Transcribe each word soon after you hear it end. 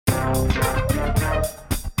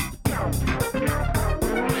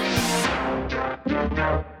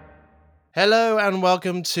Hello and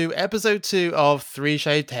welcome to episode 2 of Three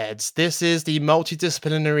Shaved Heads. This is the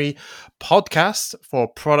multidisciplinary podcast for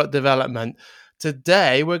product development.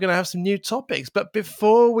 Today we're going to have some new topics, but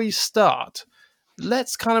before we start,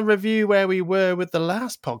 let's kind of review where we were with the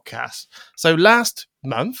last podcast. So last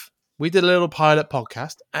month we did a little pilot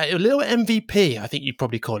podcast, a little MVP, I think you'd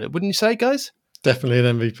probably call it, wouldn't you say, guys? Definitely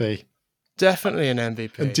an MVP. Definitely an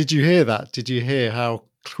MVP. And did you hear that? Did you hear how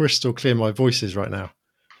crystal clear my voice is right now?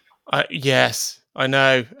 Yes, I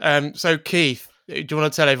know. So Keith, do you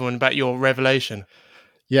want to tell everyone about your revelation?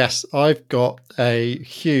 Yes, I've got a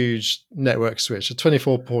huge network switch, a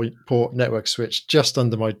 24-port network switch just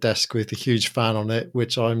under my desk with a huge fan on it,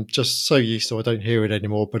 which I'm just so used to I don't hear it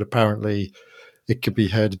anymore, but apparently it could be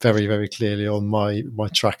heard very, very clearly on my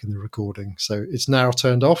track in the recording. So it's now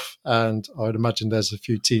turned off, and I'd imagine there's a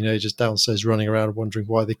few teenagers downstairs running around wondering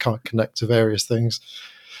why they can't connect to various things,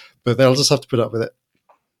 but they'll just have to put up with it.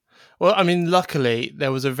 Well, I mean, luckily,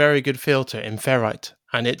 there was a very good filter in Ferrite,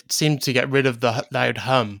 and it seemed to get rid of the loud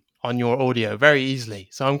hum on your audio very easily.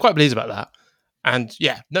 So I'm quite pleased about that. And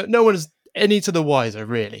yeah, no one is any to the wiser,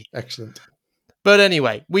 really. Excellent. But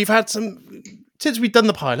anyway, we've had since we've done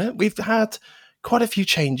the pilot, we've had quite a few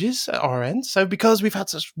changes at our end. So because we've had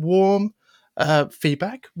such warm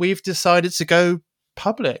feedback, we've decided to go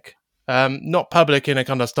public. Not public in a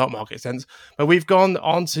kind of stock market sense, but we've gone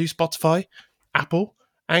on to Spotify, Apple,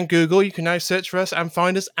 and Google. You can now search for us and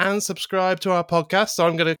find us and subscribe to our podcast. So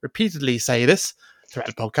I'm going to repeatedly say this throughout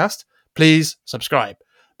the podcast. Please subscribe.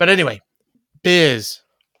 But anyway, beers.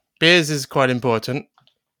 Beers is quite important.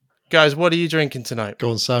 Guys, what are you drinking tonight? Go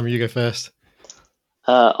on, Sam, you go first.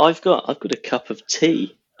 I've got a cup of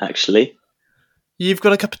tea, actually. You've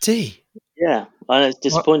got a cup of tea? Yeah, I know it's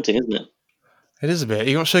disappointing, isn't it? It is a bit.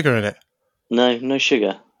 You got sugar in it? No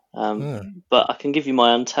sugar. But I can give you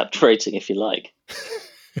my Untapped rating if you like.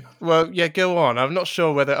 Well, yeah, go on. I'm not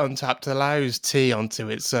sure whether Untapped allows tea onto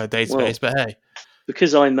its database, but hey.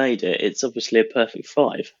 Because I made it, it's obviously a perfect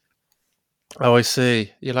 5. Oh, I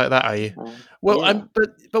see. You like that, are you? Well, yeah.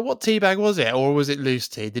 But what tea bag was it? Or was it loose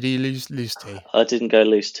tea? Did he use loose tea? I didn't go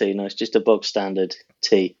loose tea, no. It's just a bog standard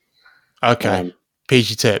tea. Okay.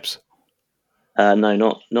 PG tips? No,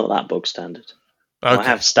 not that bog standard. Okay. I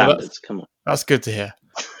have standards, come on. That's good to hear.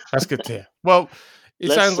 That's good to hear. Well,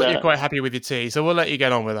 it sounds like you're quite happy with your tea, so we'll let you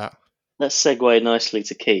get on with that. Let's segue nicely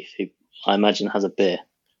to Keith, who I imagine has a beer.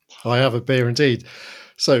 I have a beer indeed.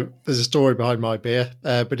 So there's a story behind my beer,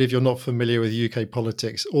 but if you're not familiar with UK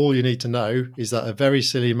politics, all you need to know is that a very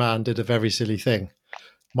silly man did a very silly thing.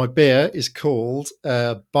 My beer is called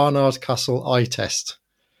Barnard Castle Eye Test.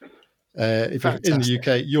 If you're in the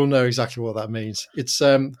UK, you'll know exactly what that means. It's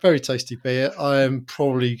very tasty beer. I'm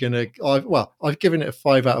probably I've given it a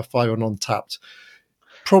 5 out of 5 on Untapped.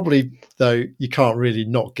 Probably, though, you can't really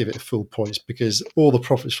not give it full points because all the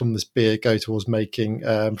profits from this beer go towards making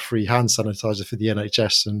free hand sanitizer for the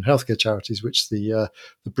NHS and healthcare charities, which the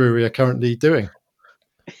brewery are currently doing.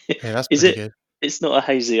 Yeah, that's pretty good. It's not a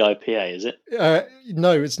hazy IPA, is it?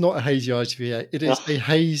 No, it's not a hazy IPA. It is a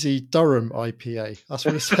hazy Durham IPA. That's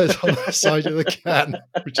what it says on the side of the can,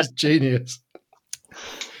 which is genius.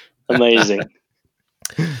 Amazing.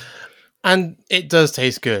 And it does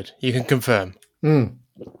taste good. You can confirm.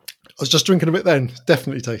 I was just drinking a bit then.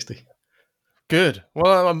 Definitely tasty. Good.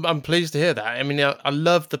 Well, I'm pleased to hear that. I mean, I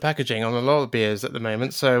love the packaging on a lot of beers at the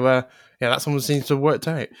moment. So, yeah, that one seems to have worked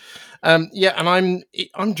out. Yeah, and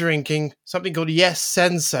I'm drinking something called Yes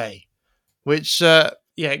Sensei, which,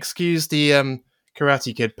 excuse the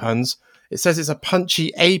Karate Kid puns. It says it's a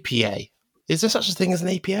punchy APA. Is there such a thing as an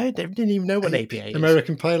APA? I didn't even know what an APA is.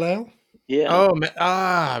 American Pale Ale? Yeah.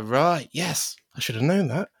 Oh, right. Yes. I should have known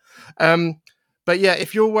that. But yeah,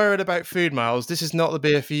 if you're worried about food miles, this is not the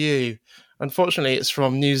beer for you. Unfortunately, it's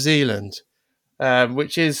from New Zealand,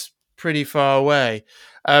 which is pretty far away.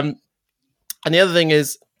 And the other thing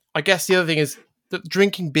is that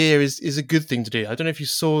drinking beer is a good thing to do. I don't know if you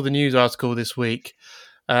saw the news article this week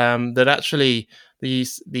that actually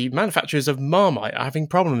the manufacturers of Marmite are having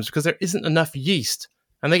problems because there isn't enough yeast.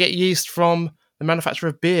 And they get yeast from the manufacturer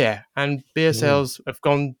of beer. And beer sales have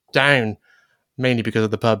gone down, mainly because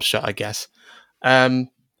of the pubs shut, I guess.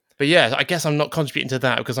 But yeah, I guess I'm not contributing to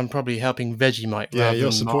that because I'm probably helping Vegemite. Yeah,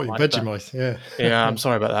 you're supporting Vegemite. Yeah, yeah. I'm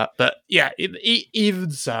sorry about that, but yeah, even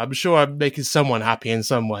so, I'm sure I'm making someone happy in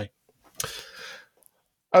some way.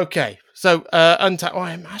 Okay, so Untapped. Oh,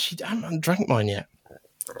 I haven't drank mine yet.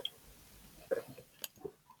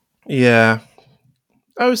 Yeah.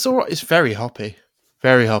 Oh, it's all right. It's very hoppy.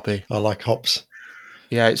 Very hoppy. I like hops.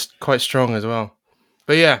 Yeah, it's quite strong as well.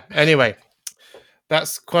 But yeah, anyway,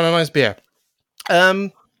 that's quite a nice beer.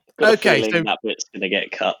 Got a Okay, feeling so that bit's going to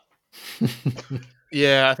get cut.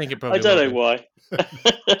 yeah, I think it probably I don't will know why.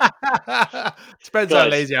 Depends how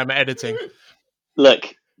Guys. lazy I'm at editing.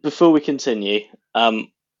 Look, before we continue, I've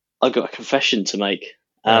got a confession to make.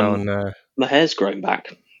 Oh no. My hair's grown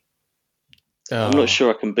back. Oh. I'm not sure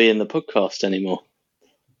I can be in the podcast anymore.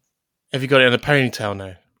 Have you got it in a ponytail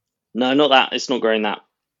now? No, not that. It's not growing that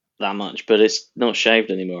much, but it's not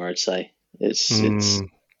shaved anymore. I'd say it's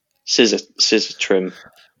scissor trim.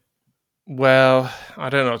 Well, I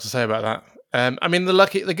don't know what to say about that. I mean,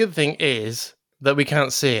 the good thing is that we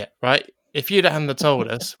can't see it, right? If you'd hadn't told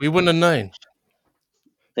us, we wouldn't have known.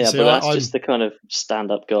 Yeah, See, but that's just the kind of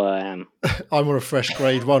stand-up guy I am. I'm on a fresh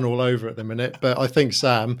grade 1 all over at the minute, but I think,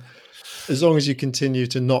 Sam, as long as you continue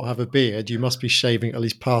to not have a beard, you must be shaving at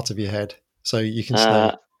least part of your head so you can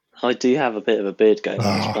stay. I do have a bit of a beard going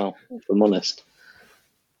on as well, if I'm honest.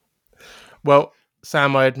 Well,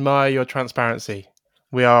 Sam, I admire your transparency.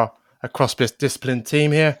 We are a cross-discipline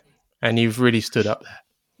team here, and you've really stood up there.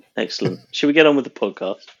 Excellent. Should we get on with the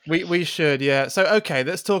podcast? We should, yeah. So, okay,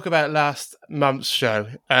 let's talk about last month's show.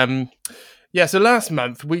 So last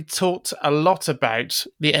month we talked a lot about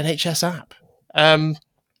the NHS app.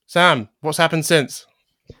 Sam, what's happened since?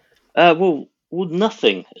 Well,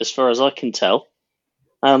 nothing as far as I can tell.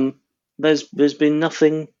 There's been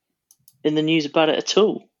nothing in the news about it at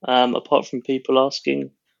all, apart from people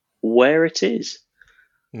asking where it is.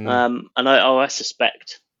 And I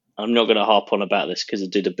suspect, I'm not going to harp on about this because I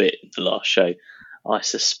did a bit in the last show. I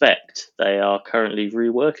suspect they are currently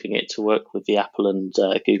reworking it to work with the Apple and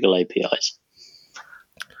Google APIs.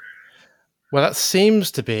 Well, that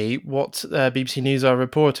seems to be what BBC News are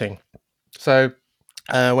reporting. So,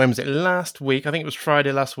 when was it? Last week, I think it was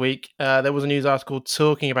Friday last week, there was a news article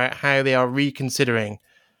talking about how they are reconsidering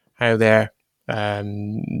how they're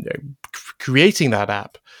creating that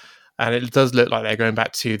app. And it does look like they're going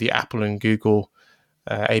back to the Apple and Google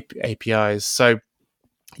APIs. So,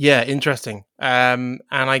 yeah, interesting. And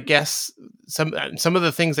I guess some of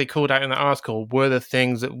the things they called out in that article were the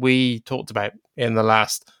things that we talked about in the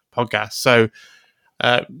last podcast. So,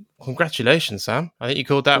 congratulations, Sam. I think you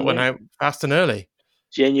called that one out fast and early.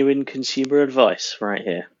 Genuine consumer advice right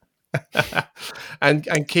here.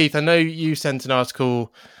 and Keith, I know you sent an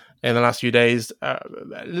article in the last few days, a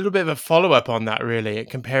little bit of a follow-up on that, really,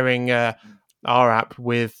 comparing our app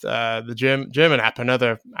with the German app and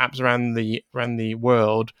other apps around the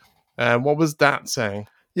world. What was that saying?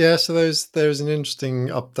 Yeah, so there's an interesting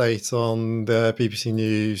update on the BBC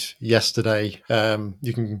News yesterday.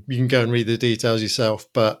 You can go and read the details yourself,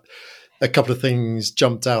 but a couple of things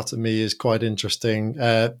jumped out at me as quite interesting.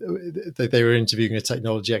 They were interviewing a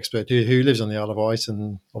technology expert who lives on the Isle of Wight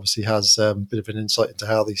and obviously has a bit of an insight into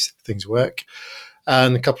how these things work.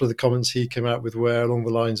 And a couple of the comments he came out with were along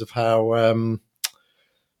the lines of how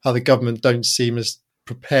the government don't seem as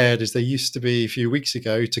prepared as they used to be a few weeks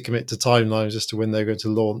ago to commit to timelines as to when they're going to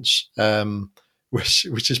launch,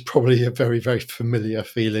 which is probably a very, very familiar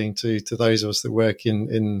feeling to those of us that work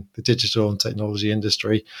in the digital and technology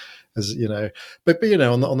industry. As you know, but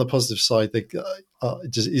on the positive side,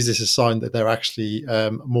 is this a sign that they're actually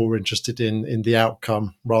more interested in the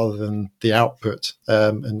outcome rather than the output,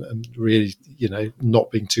 and really not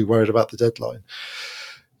being too worried about the deadline?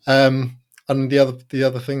 And the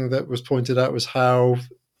other thing that was pointed out was how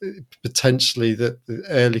potentially that the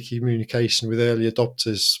early communication with early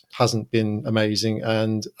adopters hasn't been amazing,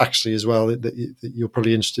 and actually as well that you're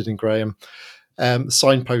probably interested in, Graham.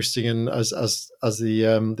 Signposting and as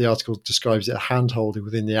the article describes it, hand-holding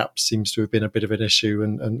within the app seems to have been a bit of an issue,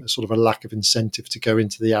 and sort of a lack of incentive to go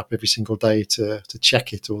into the app every single day to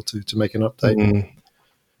check it or to make an update.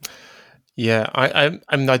 Yeah,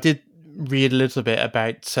 I did read a little bit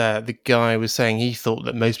about the guy was saying he thought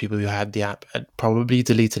that most people who had the app had probably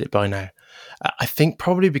deleted it by now. I think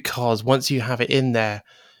probably because once you have it in there,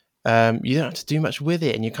 you don't have to do much with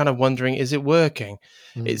it, and you're kind of wondering, is it working?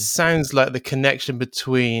 It sounds like the connection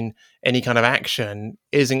between any kind of action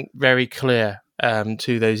isn't very clear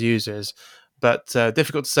to those users, but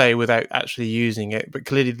difficult to say without actually using it. But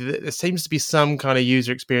clearly there seems to be some kind of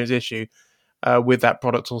user experience issue with that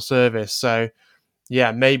product or service. So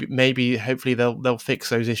yeah, maybe hopefully they'll fix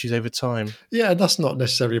those issues over time. Yeah, and that's not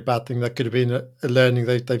necessarily a bad thing. That could have been a learning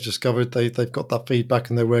they've discovered. They've got that feedback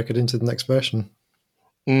and they work it into the next version.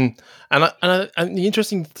 And the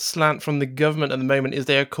interesting slant from the government at the moment is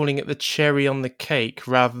they are calling it the cherry on the cake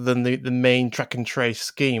rather than the main track and trace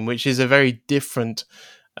scheme, which is a very different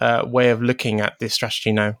way of looking at this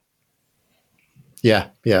strategy now. Yeah,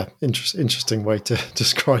 interesting way to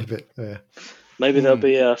describe it. Maybe there'll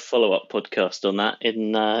be a follow-up podcast on that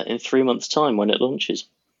in 3 months' time when it launches.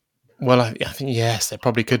 Well, I think yes, there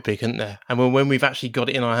probably could be, couldn't there? And when we've actually got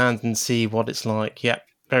it in our hands and see what it's like, yeah,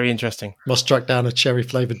 very interesting. Must track down a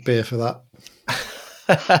cherry-flavoured beer for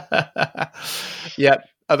that. Yeah,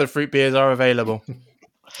 other fruit beers are available.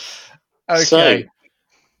 Okay. So,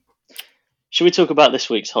 should we talk about this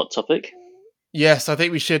week's hot topic? Yes, I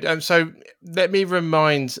think we should. So let me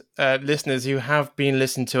remind listeners who have been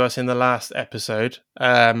listening to us in the last episode.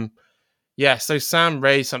 So Sam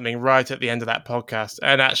raised something right at the end of that podcast,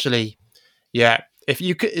 and actually, if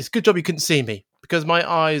you could, it's a good job you couldn't see me because my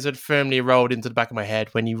eyes had firmly rolled into the back of my head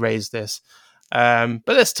when you raised this. But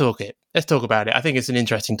let's talk about it. I think it's an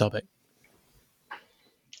interesting topic.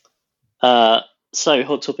 So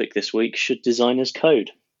hot topic this week: should designers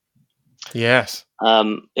code? Yes.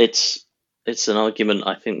 It's an argument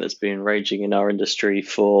I think that's been raging in our industry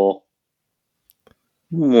for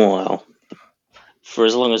as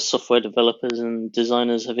long as software developers and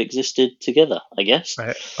designers have existed together, I guess.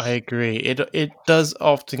 I agree. It does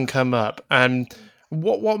often come up. And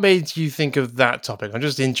what made you think of that topic? I'm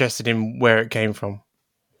just interested in where it came from.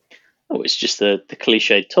 Oh, it's just the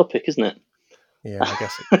cliched topic, isn't it? Yeah, I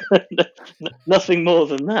guess. Nothing more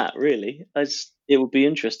than that, really. It would be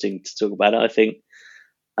interesting to talk about it. I think.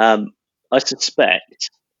 I suspect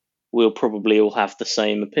we'll probably all have the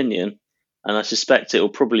same opinion, and I suspect it will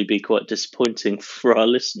probably be quite disappointing for our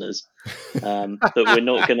listeners that we're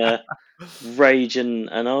not going to rage and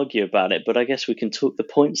argue about it. But I guess we can talk the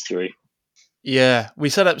points through. Yeah, we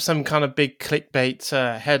set up some kind of big clickbait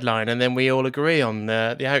headline, and then we all agree on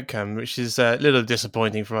the outcome, which is a little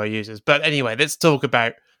disappointing for our users. But anyway, let's talk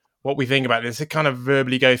about what we think about this. To kind of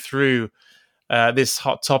verbally go through this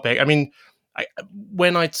hot topic. I mean,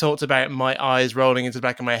 when I talked about my eyes rolling into the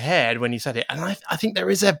back of my head when you said it, and I think there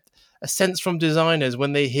is a sense from designers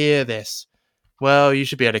when they hear this, well, you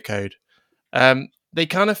should be able to code. They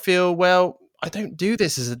kind of feel, well, I don't do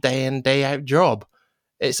this as a day in, day out job.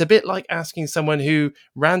 It's a bit like asking someone who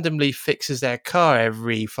randomly fixes their car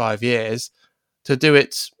every 5 years to do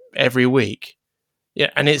it every week. Yeah,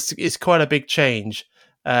 and it's quite a big change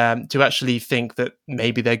to actually think that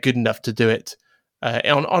maybe they're good enough to do it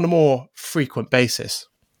on a more frequent basis.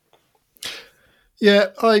 Yeah,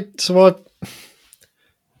 my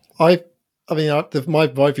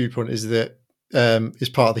viewpoint is that it's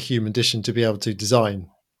part of the human condition to be able to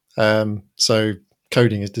design. So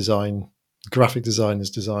coding is design, graphic design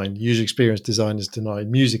is design, user experience design is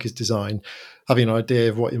design, music is design. Having an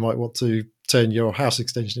idea of what you might want to turn your house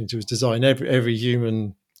extension into is design. Every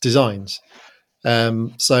human designs.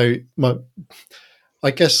 I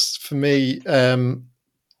guess for me, I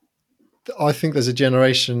think there's a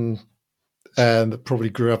generation that probably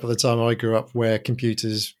grew up at the time I grew up where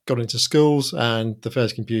computers got into schools, and the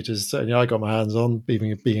first computers certainly I got my hands on,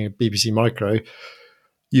 even being a BBC Micro,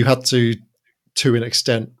 you had to an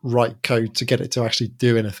extent, write code to get it to actually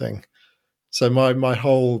do anything. So my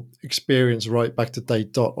whole experience right back to day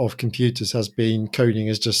dot of computers has been coding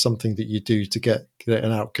is just something that you do to get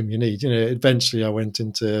an outcome you need. Eventually I went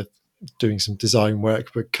into doing some design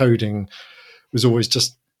work, but coding was always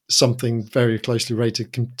just something very closely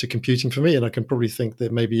related to computing for me. And I can probably think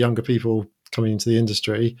that maybe younger people coming into the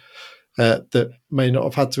industry that may not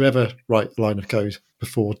have had to ever write a line of code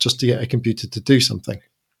before just to get a computer to do something.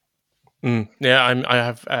 Yeah, I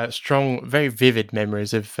have strong, very vivid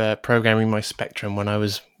memories of programming my Spectrum when I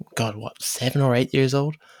was, 7 or 8 years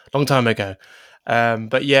old? Long time ago.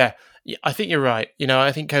 But yeah, I think you're right.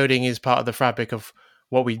 I think coding is part of the fabric of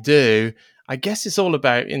what we do. I guess it's all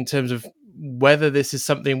about in terms of whether this is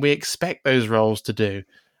something we expect those roles to do.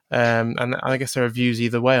 And I guess there are views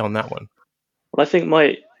either way on that one. Well, I think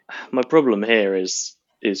my problem here is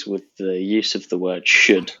with the use of the word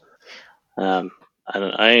should. And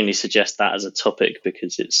I only suggest that as a topic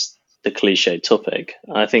because it's the cliche topic.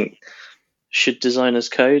 I think, should designers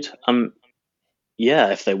code?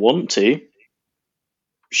 Yeah, if they want to.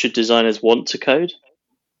 Should designers want to code?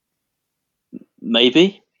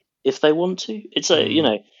 Maybe, if they want to. It's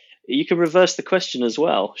you can reverse the question as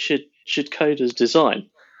well. Should coders design?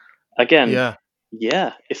 Again,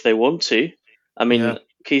 yeah, if they want to. I mean,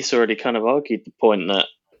 Keith's already kind of argued the point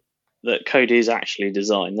that code is actually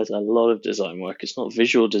design. There's a lot of design work. It's not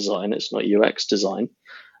visual design. It's not UX design.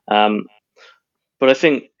 But I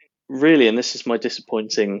think really, and this is my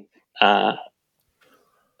disappointing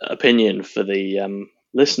opinion for the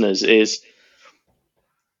listeners, is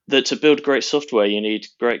that to build great software, you need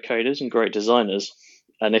great coders and great designers.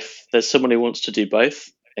 And if there's someone who wants to do both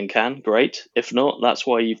and can, great. If not, that's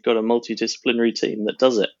why you've got a multidisciplinary team that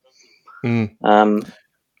does it.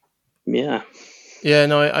 Yeah. Yeah,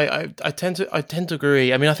 no, I tend to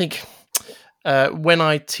agree. I mean, I think when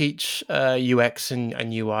I teach UX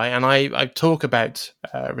and UI, and I talk about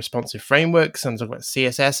responsive frameworks and talk about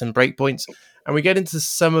CSS and breakpoints, and we get into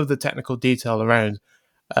some of the technical detail around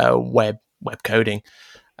web coding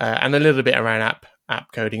and a little bit around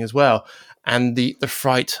app coding as well. And the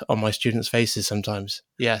fright on my students' faces sometimes.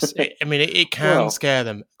 Yes, it can scare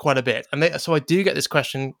them quite a bit, and so I do get this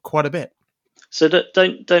question quite a bit. So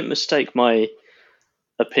don't mistake my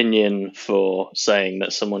opinion for saying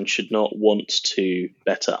that someone should not want to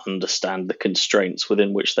better understand the constraints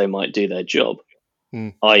within which they might do their job,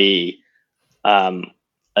 i.e.,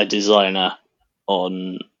 a designer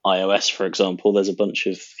on iOS, for example, there's a bunch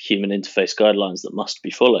of human interface guidelines that must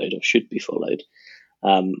be followed or should be followed.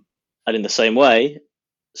 And in the same way,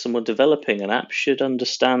 someone developing an app should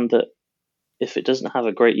understand that if it doesn't have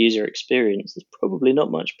a great user experience, there's probably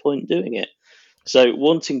not much point doing it. So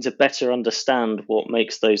wanting to better understand what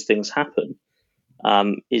makes those things happen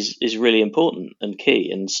is really important and key.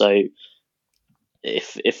 And so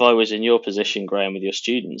if I was in your position, Graham, with your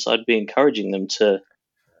students, I'd be encouraging them to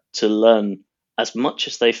learn as much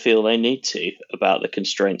as they feel they need to about the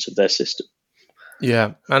constraints of their system.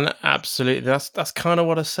 Yeah, and absolutely, that's kind of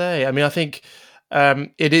what I say. I mean, I think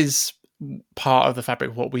it is part of the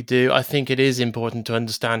fabric of what we do. I think it is important to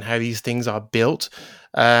understand how these things are built.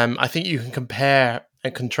 I think you can compare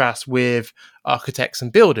and contrast with architects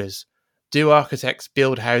and builders. Do architects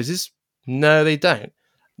build houses? No, they don't.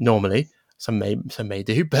 Normally, some may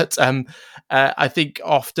do, but I think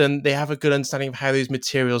often they have a good understanding of how those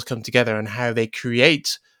materials come together and how they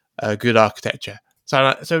create good architecture.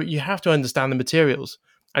 So you have to understand the materials.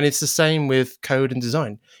 And it's the same with code and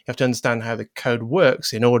design. You have to understand how the code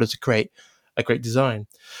works in order to create a great design.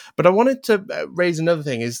 But I wanted to raise another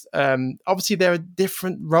thing is obviously there are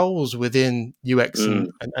different roles within UX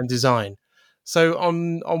and design. So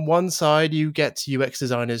on one side, you get UX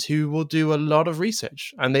designers who will do a lot of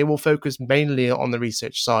research and they will focus mainly on the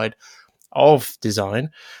research side of design.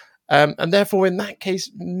 And therefore, in that case,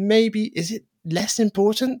 maybe is it less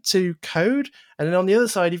important to code? And then on the other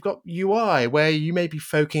side, you've got UI, where you may be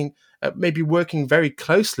maybe working very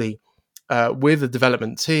closely with the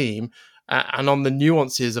development team and on the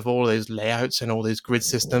nuances of all those layouts and all those grid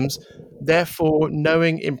systems. Therefore,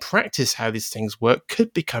 knowing in practice how these things work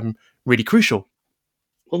could become really crucial.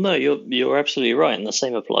 Well, no, you're absolutely right, and the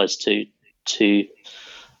same applies to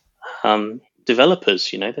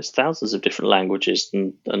developers. You know, there's thousands of different languages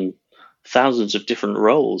and thousands of different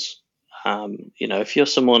roles. You know, if you're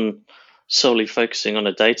someone solely focusing on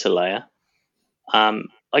a data layer,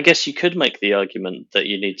 I guess you could make the argument that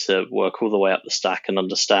you need to work all the way up the stack and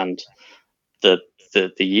understand the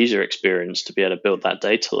user experience to be able to build that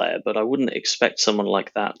data layer. But I wouldn't expect someone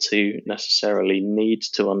like that to necessarily need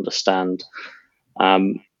to understand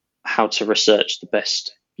how to research the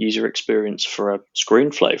best user experience for a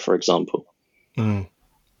ScreenFlow, for example. I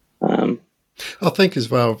think as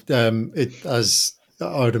well, as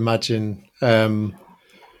I would imagine,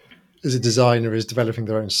 as a designer is developing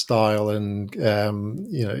their own style, and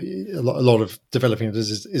you know, a lot of developing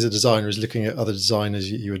as a designer is looking at other designers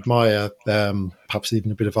you admire, perhaps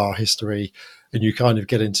even a bit of art history, and you kind of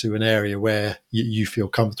get into an area where you feel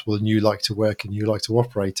comfortable and you like to work and you like to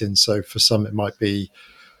operate in. So for some, it might be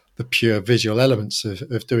the pure visual elements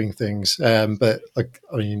of doing things. But like,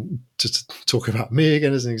 I mean, just to talk about me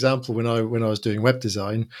again as an example, when I was doing web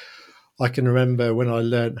design, I can remember when I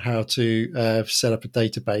learned how to set up a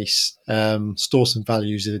database, store some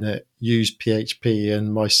values in it, use PHP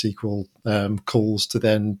and MySQL calls to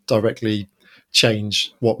then directly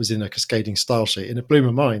change what was in a cascading style sheet. And it blew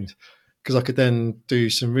my mind because I could then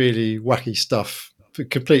do some really wacky stuff,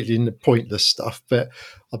 completely pointless stuff. But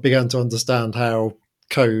I began to understand how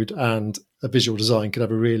code and a visual design could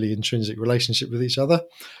have a really intrinsic relationship with each other.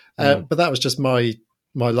 But that was just my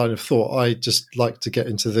line of thought. I just like to get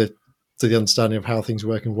into the understanding of how things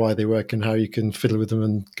work and why they work and how you can fiddle with them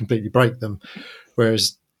and completely break them.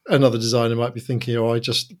 Whereas another designer might be thinking, I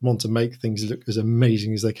just want to make things look as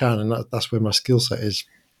amazing as they can. And that's where my skill set is.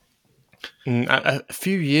 A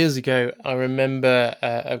few years ago, I remember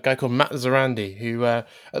a guy called Matt Zarandi, who at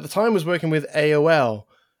the time was working with AOL,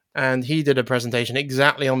 and he did a presentation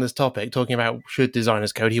exactly on this topic, talking about should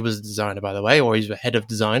designers code. He was a designer, by the way, or he's the head of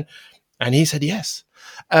design. And he said yes.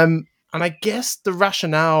 And I guess the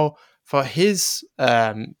rationale for his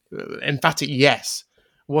emphatic yes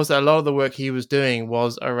was that a lot of the work he was doing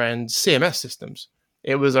was around CMS systems.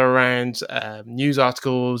 It was around news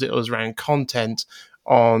articles. It was around content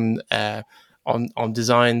on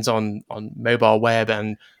designs on mobile web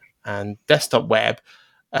and desktop web.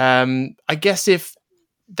 I guess if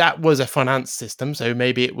that was a finance system, so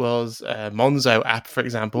maybe it was a Monzo app, for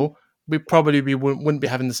example, we probably wouldn't be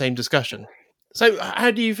having the same discussion. So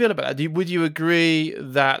how do you feel about that? Would you agree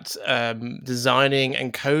that designing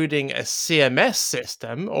and coding a CMS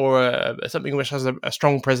system or something which has a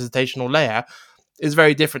strong presentational layer is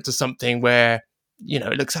very different to something where,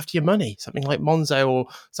 it looks after your money, something like Monzo or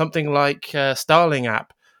something like Starling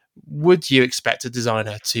app? Would you expect a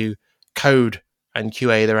designer to code and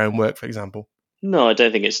QA their own work, for example? No, I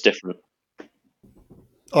don't think it's different.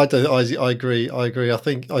 I agree. I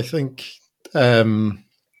think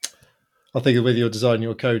when you're designing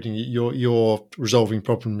or coding, you're resolving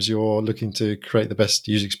problems. You're looking to create the best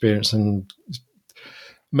user experience and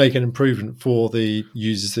make an improvement for the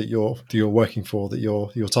users that you're working for, that your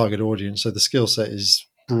target audience. So the skill set is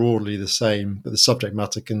broadly the same, but the subject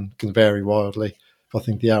matter can vary wildly. I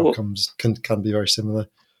think the outcomes can be very similar.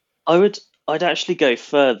 I'd actually go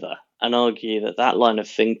further and argue that line of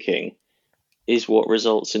thinking is what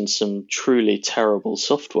results in some truly terrible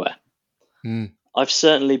software. I've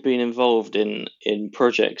certainly been involved in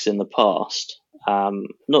projects in the past,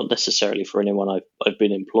 not necessarily for anyone I've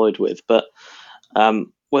been employed with, but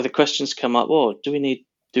where the questions come up, do we need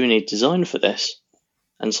design for this?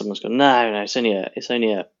 And someone's gone, no, it's only a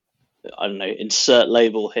I don't know, insert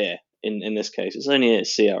label here. In this case, it's only a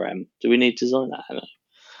CRM. Do we need design? I don't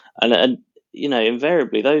know. And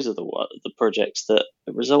invariably those are the projects that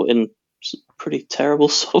result in pretty terrible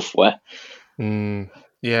software.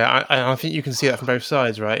 Yeah, I think you can see that from both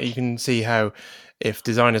sides, right? You can see how if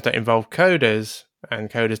designers don't involve coders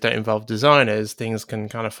and coders don't involve designers, things can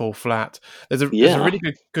kind of fall flat. There's a really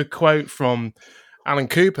good quote from Alan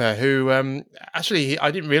Cooper, who actually I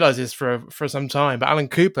didn't realize this for some time, but Alan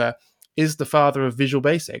Cooper is the father of Visual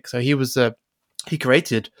Basic. So he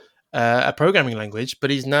created a programming language,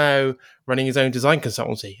 but he's now running his own design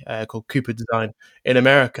consultancy called Cooper Design in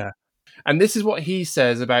America. And this is what he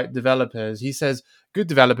says about developers. He says, good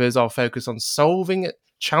developers are focused on solving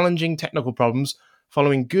challenging technical problems,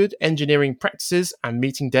 following good engineering practices, and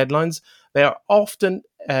meeting deadlines. They are often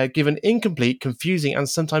given incomplete, confusing, and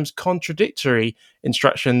sometimes contradictory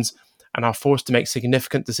instructions and are forced to make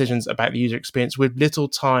significant decisions about the user experience with little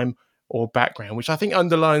time or background, which I think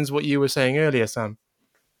underlines what you were saying earlier, Sam.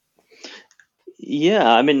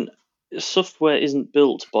 Yeah, I mean, software isn't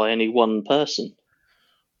built by any one person.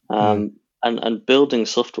 And building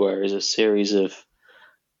software is a series of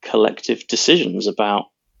collective decisions about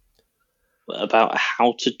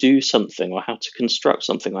how to do something or how to construct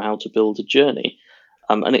something or how to build a journey.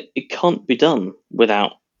 And it can't be done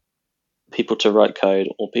without people to write code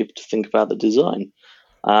or people to think about the design.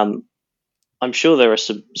 I'm sure there are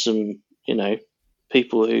some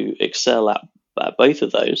people who excel at both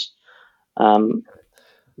of those.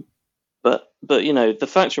 But the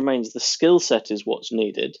fact remains the skill set is what's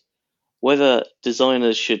needed. Whether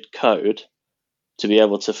designers should code to be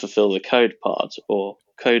able to fulfill the code part or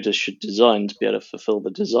coders should design to be able to fulfill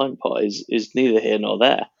the design part is neither here nor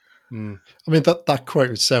there. I mean, that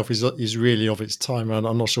quote itself is really of its time, and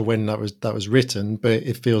I'm not sure when that was written, but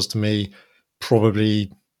it feels to me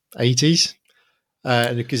probably 80s,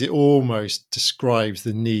 because it almost describes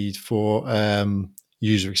the need for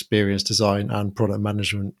user experience design and product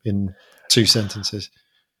management in 2 sentences.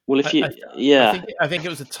 Well, I think it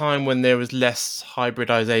was a time when there was less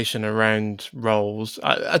hybridization around roles.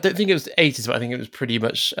 I don't think it was the 80s, but I think it was pretty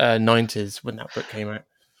much 90s when that book came out.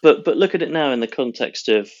 But look at it now in the context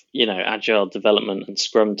of agile development and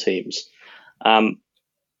Scrum teams. I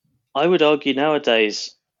would argue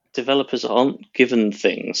nowadays developers aren't given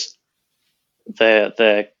things. There's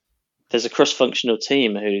a cross-functional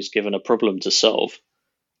team who's given a problem to solve,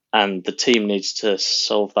 and the team needs to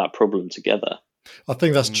solve that problem together. I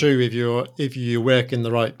think that's true if you work in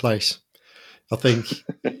the right place. I think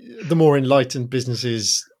the more enlightened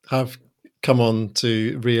businesses have come on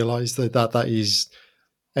to realize that is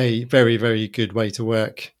a very, very good way to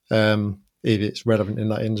work, if it's relevant in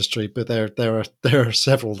that industry. But there are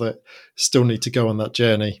several that still need to go on that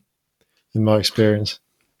journey, in my experience.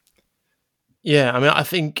 Yeah, I mean, I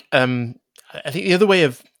think the other way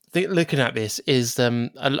of looking at this is there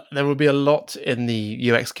will be a lot in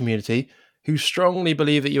the UX community who strongly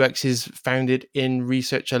believe that UX is founded in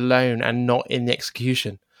research alone and not in the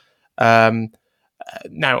execution. Now,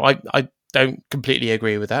 I don't completely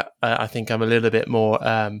agree with that. I think I'm a little bit more.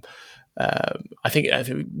 I think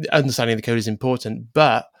understanding the code is important,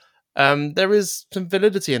 but there is some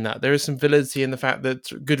validity in that. There is some validity in the fact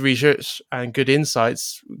that good research and good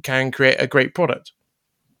insights can create a great product.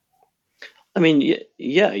 I mean,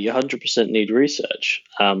 yeah, you 100% need research.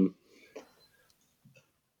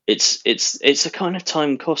 it's a kind of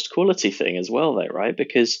time cost quality thing as well, though, right?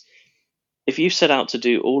 Because if you set out to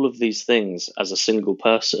do all of these things as a single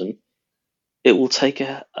person, it will take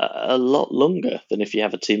a lot longer than if you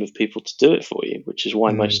have a team of people to do it for you, which is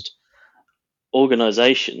why most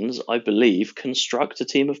organizations, I believe, construct a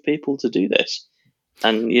team of people to do this.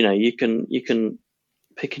 And you can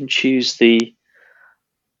pick and choose the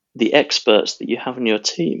experts that you have in your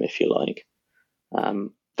team, if you like.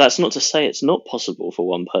 That's not to say it's not possible for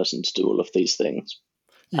one person to do all of these things.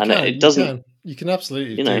 You can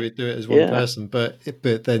absolutely do it as one person, but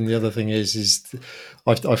then the other thing is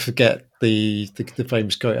I forget the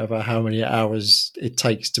famous quote about how many hours it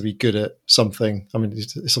takes to be good at something. I mean,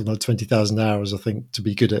 it's something like 20,000 hours, I think, to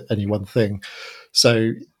be good at any one thing.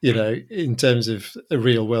 So in terms of a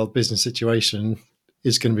real world business situation,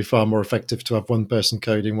 it's going to be far more effective to have one person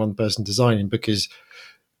coding, one person designing, because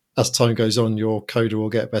as time goes on, your coder will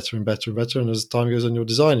get better and better and better, and as time goes on, your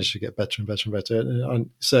designers should get better and better and better. And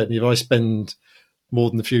certainly, if I spend more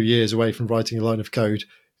than a few years away from writing a line of code,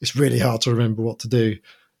 it's really hard to remember what to do.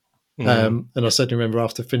 And I certainly remember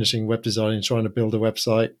after finishing web design and trying to build a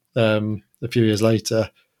website a few years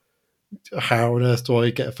later, how on earth do I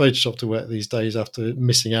get a Photoshop to work these days after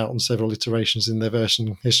missing out on several iterations in their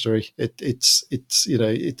version history? It's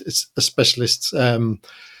a specialist.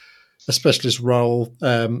 A specialist role,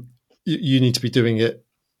 you need to be doing it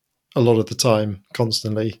a lot of the time,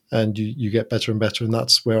 constantly, and you get better and better. And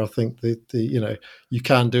that's where I think you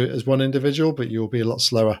can do it as one individual, but you'll be a lot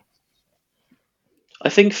slower. I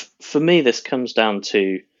think for me, this comes down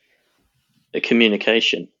to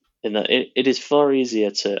communication. In that it is far easier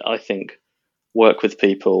to, I think, work with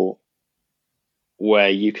people where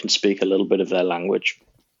you can speak a little bit of their language.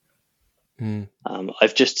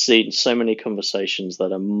 I've just seen so many conversations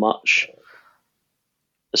that are much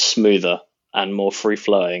smoother and more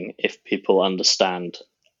free-flowing if people understand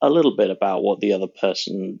a little bit about what the other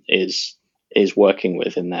person is working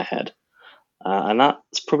with in their head, and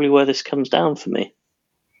that's probably where this comes down for me.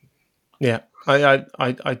 Yeah,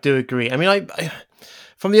 I do agree. I mean, I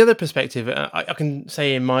from the other perspective, I can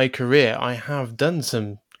say in my career I have done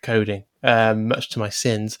some coding, much to my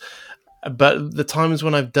sins. But the times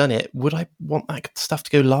when I've done it, would I want that stuff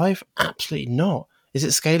to go live? Absolutely not. Is it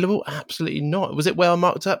scalable? Absolutely not. Was it well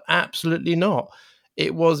marked up? Absolutely not.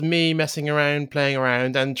 It was me messing around, playing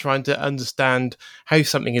around, and trying to understand how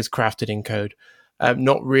something is crafted in code,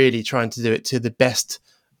 not really trying to do it to the best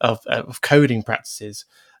of coding practices.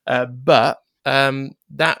 But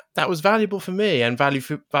that was valuable for me and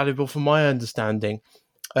valuable for my understanding.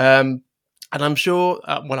 And I'm sure,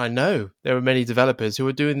 I know there are many developers who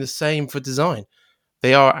are doing the same for design.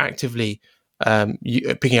 They are actively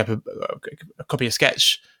picking up a copy of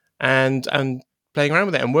Sketch and playing around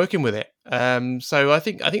with it and working with it. So I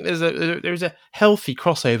think there's a healthy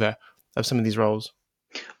crossover of some of these roles.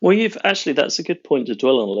 Well, that's a good point to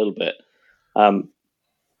dwell on a little bit,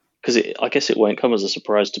 because I guess it won't come as a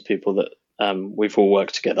surprise to people that we've all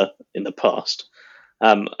worked together in the past.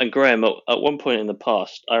 And Graham, at one point in the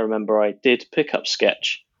past, I remember I did pick up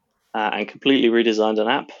Sketch and completely redesigned an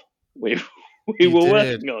app we were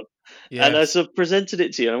working on. Yes. And I sort of presented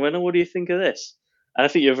it to you and I went, "Oh, what do you think of this?" And I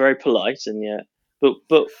think you're very polite, and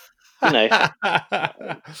but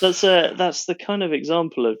that's the kind of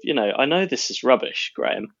example of, I know this is rubbish,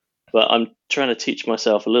 Graham, but I'm trying to teach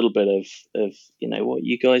myself a little bit of what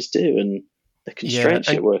you guys do and the constraints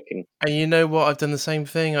you're working. And you know what? I've done the same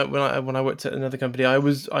thing when I worked at another company.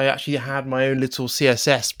 I actually had my own little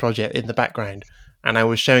CSS project in the background, and I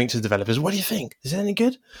was showing it to developers. What do you think? Is it any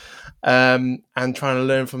good? And trying to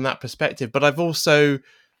learn from that perspective. But I've also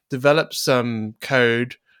developed some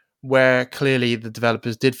code where clearly the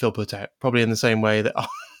developers did feel put out, probably in the same way that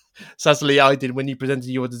sadly I did when you presented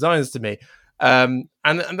your designs to me. And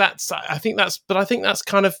that's I think that's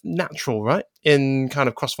kind of natural, right? In kind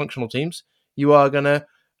of cross-functional teams. You are gonna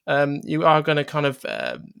kind of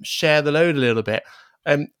share the load a little bit.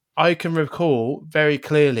 I can recall very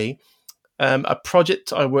clearly a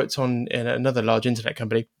project I worked on in another large internet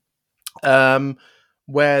company,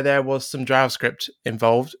 where there was some JavaScript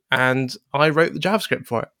involved, and I wrote the JavaScript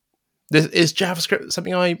for it. Is JavaScript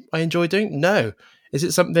something I enjoy doing? No. Is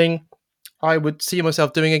it something I would see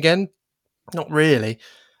myself doing again? Not really.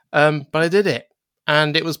 But I did it.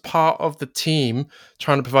 And it was part of the team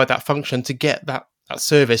trying to provide that function to get that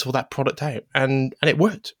service or that product out. And it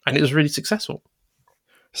worked. And it was really successful.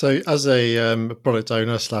 So as a product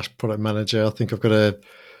owner / product manager, I think I've got a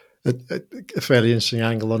fairly interesting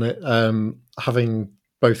angle on it. Having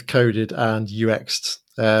both coded and UX'd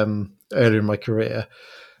earlier in my career,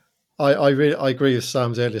 I agree with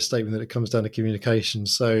Sam's earlier statement that it comes down to communication.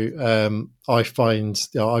 So I find,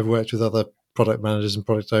 I've worked with other product managers and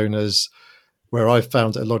product owners where I've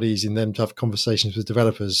found it a lot easier in them to have conversations with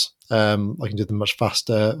developers. I can do them much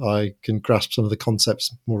faster. I can grasp some of the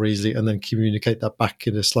concepts more easily and then communicate that back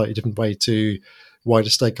in a slightly different way to wider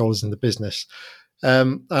stakeholders in the business.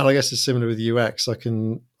 And I guess it's similar with UX. I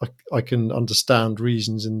can understand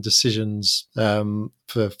reasons and decisions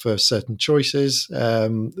for certain choices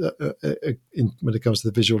when it comes to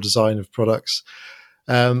the visual design of products.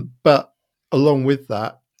 But along with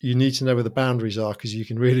that, you need to know where the boundaries are because you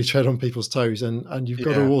can really tread on people's toes, and you've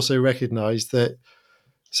got to also recognise that.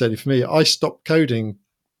 Certainly for me, I stopped coding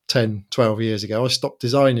 10, 12 years ago. I stopped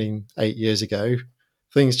designing 8 years ago.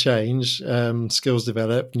 Things change, skills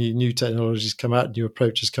develop, new technologies come out, new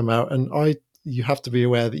approaches come out, and you have to be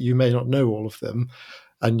aware that you may not know all of them,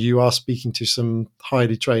 and you are speaking to some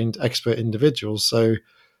highly trained expert individuals. So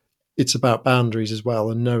it's about boundaries as well,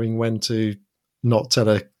 and knowing when to not tell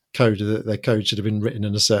a coder that their code should have been written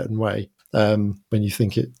in a certain way. When you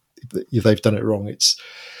think they've done it wrong,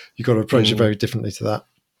 you've got to approach it very differently to that.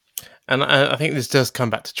 And I think this does come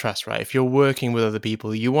back to trust, right? If you're working with other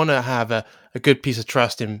people, you want to have a good piece of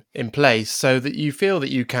trust in place so that you feel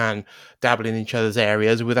that you can dabble in each other's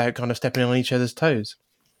areas without kind of stepping on each other's toes.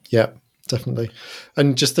 Yeah, definitely.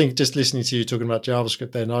 And just listening to you talking about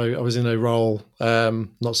JavaScript then, I was in a role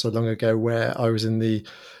not so long ago where I was in the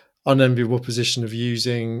unenviable position of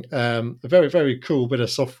using a very, very cool bit of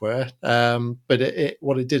software. But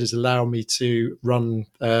what it did is allow me to run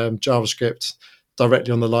JavaScript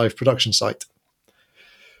directly on the live production site,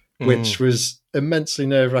 which was immensely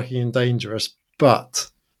nerve-wracking and dangerous.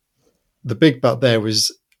 But the big but there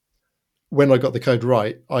was when I got the code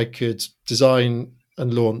right, I could design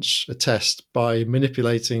and launch a test by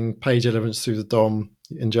manipulating page elements through the DOM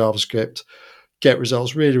in JavaScript, get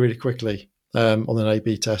results really, really quickly on an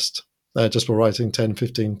A/B test, just by writing 10,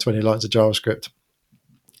 15, 20 lines of JavaScript.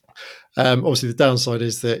 Obviously, the downside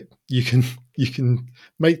is that you can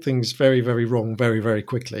make things very, very wrong very, very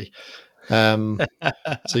quickly. So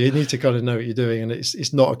you need to kind of know what you're doing, and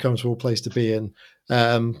it's not a comfortable place to be in.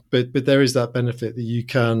 But there is that benefit that you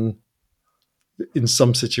can, in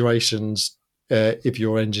some situations, if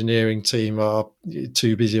your engineering team are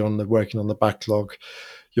too busy working on the backlog,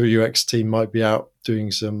 your UX team might be out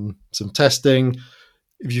doing some testing.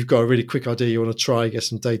 If you've got a really quick idea, you want to try get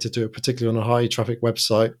some data to it, particularly on a high traffic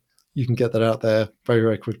website, you can get that out there very,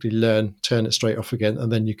 very quickly, learn, turn it straight off again, and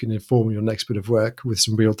then you can inform your next bit of work with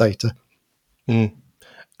some real data.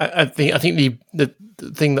 I think the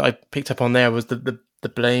thing that I picked up on there was the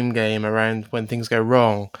blame game around when things go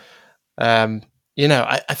wrong. I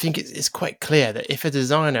think it's quite clear that if a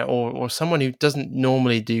designer or someone who doesn't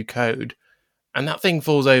normally do code and that thing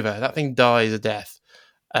falls over, that thing dies a death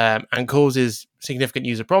and causes significant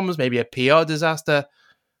user problems, maybe a PR disaster,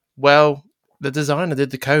 well, the designer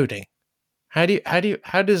did the coding. How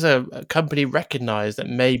does a company recognize that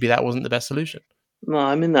maybe that wasn't the best solution? No,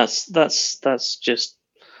 I mean that's just,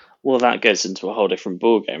 well, that goes into a whole different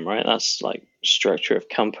ballgame, right? That's like structure of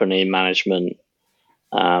company management.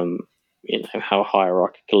 How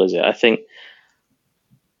hierarchical is it? I think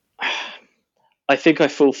I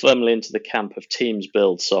fall firmly into the camp of teams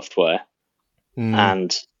build software,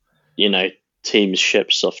 and teams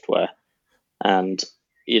ship software, and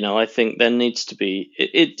I think there needs to be.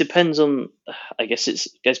 It depends on. I guess it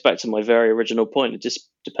goes back to my very original point. It just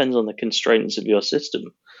depends on the constraints of your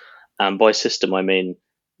system, and by system I mean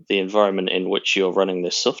the environment in which you're running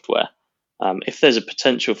this software. If there's a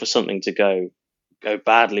potential for something to go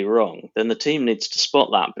badly wrong, then the team needs to spot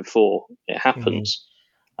that before it happens,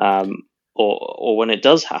 or when it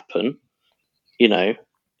does happen,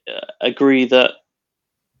 agree that.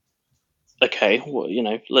 Okay, well,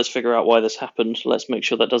 let's figure out why this happened. Let's make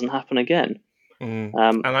sure that doesn't happen again.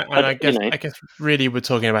 I guess really we're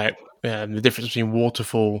talking about the difference between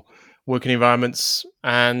waterfall working environments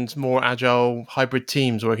and more agile hybrid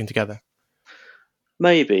teams working together.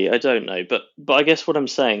 Maybe, I don't know, but I guess what I'm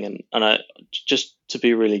saying, and I, just to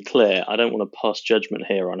be really clear, I don't want to pass judgment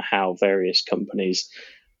here on how various companies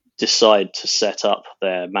decide to set up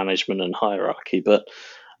their management and hierarchy, but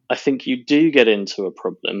I think you do get into a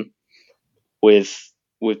problem with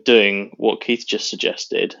doing what Keith just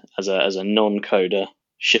suggested as a non-coder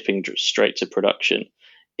shipping straight to production.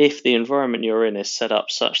 If the environment you're in is set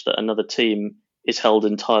up such that another team is held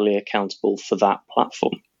entirely accountable for that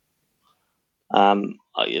platform,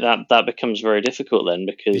 that becomes very difficult then,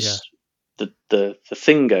 because the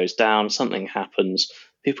thing goes down, something happens,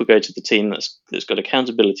 people go to the team that's got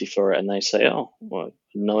accountability for it, and they say, "Oh, well, I have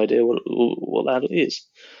no idea what that is."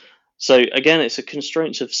 So again, it's a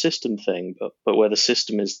constraints of system thing, but where the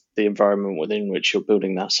system is the environment within which you're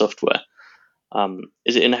building that software.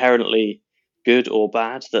 Is it inherently good or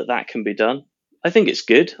bad that can be done? I think it's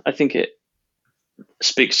good. I think it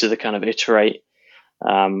speaks to the kind of iterate,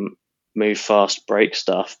 move fast, break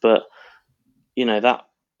stuff. But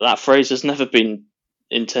that phrase has never been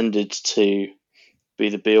intended to be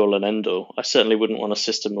the be all and end all. I certainly wouldn't want a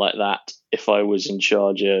system like that if I was in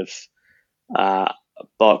charge of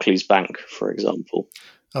Barclays Bank, for example.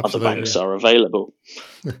 Absolutely. Other banks are available.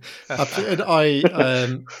 And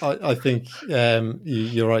I think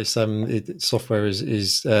you're right, Sam. Software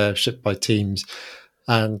is shipped by teams,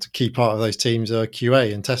 and a key part of those teams are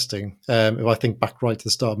QA and testing. If I think back right to the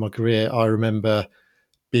start of my career, I remember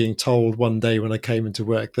being told one day when I came into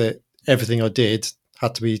work that everything I did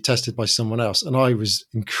had to be tested by someone else, and I was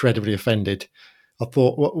incredibly offended. I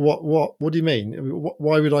thought, what do you mean?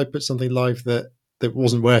 Why would I put something live that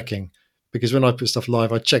wasn't working? Because when I put stuff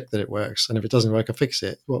live, I check that it works, and if it doesn't work, I fix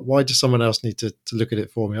it. Why does someone else need to look at it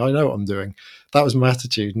for me? I know what I'm doing. That was my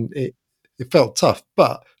attitude, and it felt tough.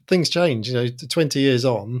 But things change. 20 years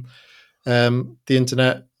on, the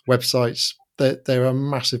internet, websites, they're a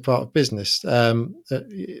massive part of business.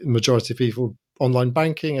 Majority of people, online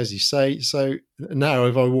banking, as you say. So now,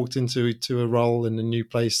 if I walked into a role in a new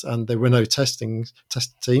place and there were no test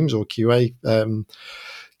teams or QA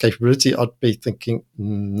capability, I'd be thinking,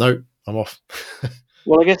 no, I'm off.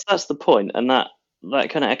 Well, I guess that's the point, and that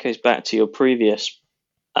kind of echoes back to your previous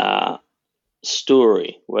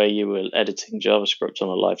story where you were editing JavaScript on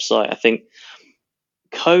a live site. I think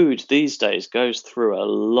code these days goes through a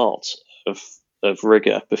lot of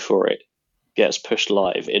rigor before it gets pushed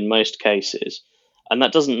live in most cases, and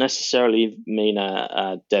that doesn't necessarily mean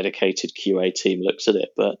a dedicated QA team looks at it,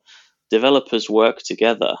 but developers work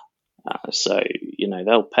together. So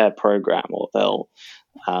they'll pair program, or they'll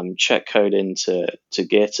check code into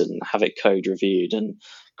Git and have it code reviewed. And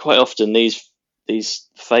quite often these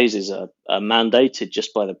phases are mandated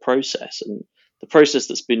just by the process, and the process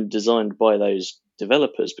that's been designed by those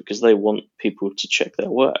developers, because they want people to check their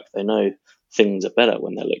work. They know things are better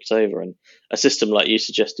when they're looked over, and a system like you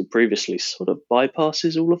suggested previously sort of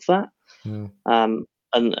bypasses all of that. And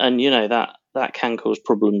that can cause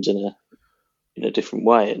problems in a different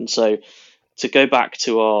way. And so, to go back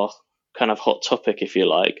to our kind of hot topic, if you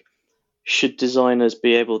like, should designers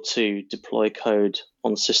be able to deploy code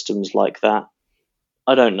on systems like that?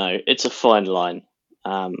 I don't know. It's a fine line.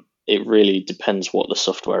 It really depends what the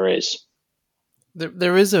software is.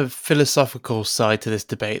 There is a philosophical side to this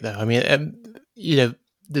debate, though. I mean,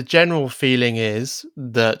 the general feeling is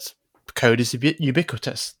that code is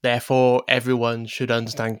ubiquitous. Therefore, everyone should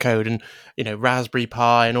understand code, and Raspberry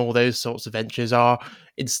Pi and all those sorts of ventures are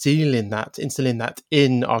instilling that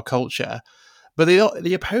in our culture. But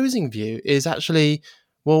the opposing view is actually,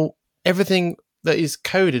 well, everything that is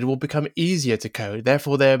coded will become easier to code.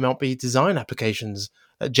 Therefore, there might be design applications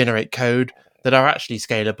that generate code that are actually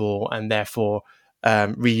scalable and therefore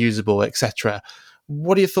reusable, etc.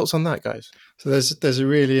 What are your thoughts on that, guys? So there's a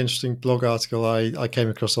really interesting blog article I came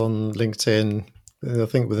across on LinkedIn, I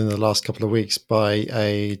think within the last couple of weeks, by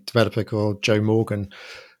a developer called Joe Morgan.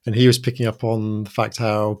 And he was picking up on the fact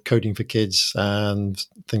how coding for kids and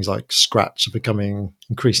things like Scratch are becoming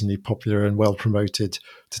increasingly popular and well promoted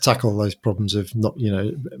to tackle those problems of not,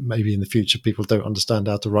 maybe in the future people don't understand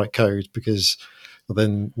how to write code, because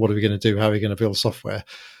then what are we going to do? How are we going to build software?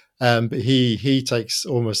 But he takes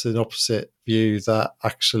almost an opposite view, that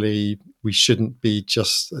actually we shouldn't be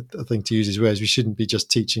just, I think to use his words, we shouldn't be just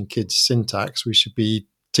teaching kids syntax. We should be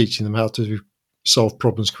teaching them how to solve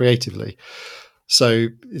problems creatively. So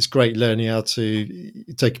it's great learning how to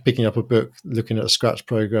picking up a book, looking at a Scratch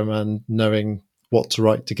program and knowing what to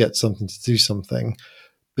write to get something to do something.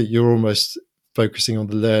 But you're almost focusing on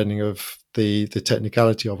the learning of the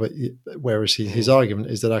technicality of it, whereas his argument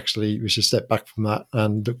is that actually we should step back from that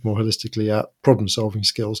and look more holistically at problem solving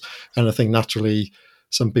skills. And I think naturally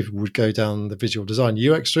some people would go down the visual design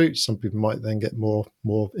UX route. Some people might then get more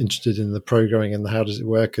interested in the programming and the how does it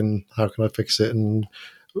work and how can I fix it and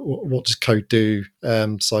what does code do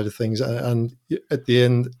side of things. And at the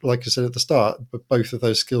end, like I said at the start, but both of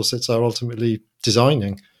those skill sets are ultimately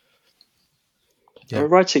designing. Yeah.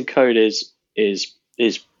 Writing code is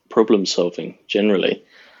problem solving generally.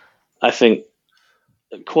 I think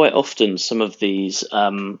quite often some of these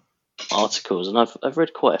articles, and I've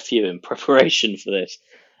read quite a few in preparation for this,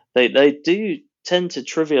 they do tend to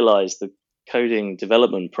trivialize the coding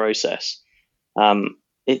development process.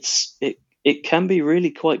 It can be really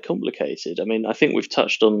quite complicated. I mean, I think we've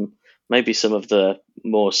touched on maybe some of the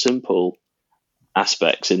more simple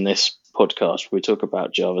aspects in this podcast where we talk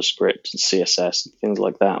about JavaScript and CSS and things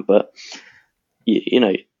like that. But you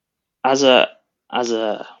know, as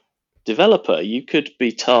a developer, you could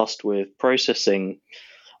be tasked with processing,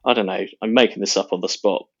 I don't know, I'm making this up on the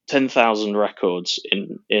spot, 10,000 records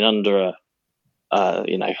in under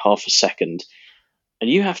half a second. And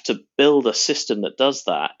you have to build a system that does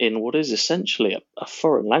that in what is essentially a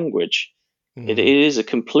foreign language. It is a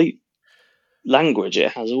complete language.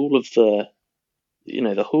 It has all of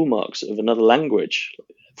the hallmarks of another language,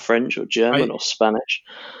 French or German or Spanish.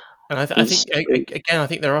 And I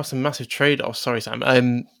think there are some massive trade-offs. Sorry, Sam.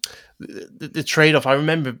 The trade-off, I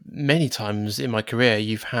remember many times in my career,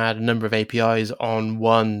 you've had a number of APIs on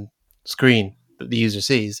one screen that the user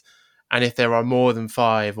sees. And if there are more than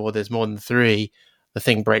 5 or there's more than 3, the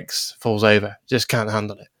thing breaks, falls over, just can't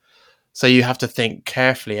handle it. So you have to think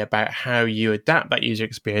carefully about how you adapt that user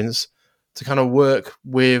experience to kind of work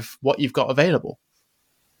with what you've got available.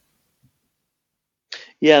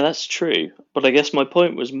 Yeah, that's true. But I guess my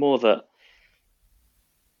point was more that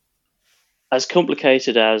as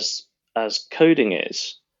complicated as coding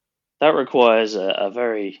is, that requires a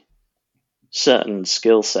very certain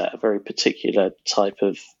skill set, a very particular type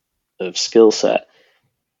of skill set.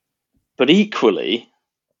 But equally,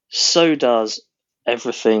 so does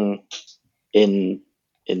everything in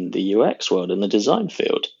the UX world, in the design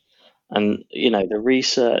field, and the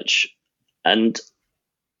research. And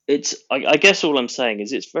it's I guess all I'm saying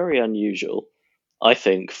is it's very unusual, I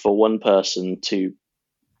think, for one person to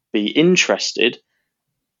be interested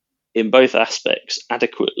in both aspects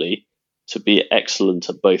adequately to be excellent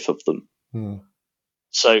at both of them.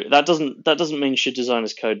 So that doesn't mean should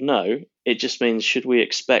designers code? No, it just means should we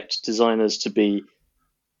expect designers to be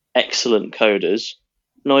excellent coders?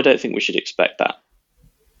 No, I don't think we should expect that.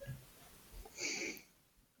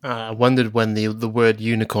 I wondered when the word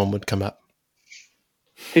unicorn would come up.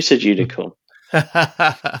 Who said unicorn?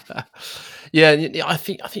 Yeah, I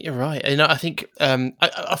think you're right. I think,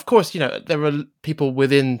 of course, there are people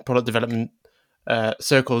within product development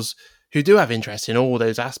circles who do have interest in all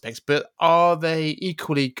those aspects, but are they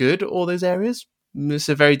equally good at all those areas? It's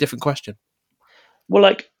a very different question.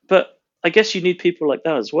 Well, but I guess you need people like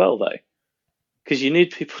that as well, though, because you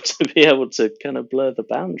need people to be able to kind of blur the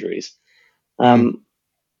boundaries.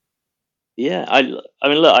 Yeah, I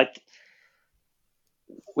mean, look,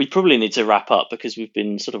 we probably need to wrap up because we've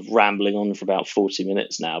been sort of rambling on for about 40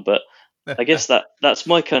 minutes now. But I guess that's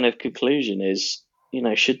my kind of conclusion is,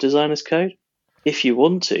 should designers code? If you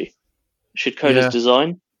want to. Should coders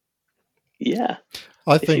design? Yeah.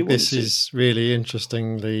 I think this is really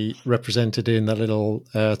interestingly represented in the little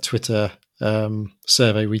Twitter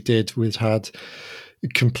survey we did, which had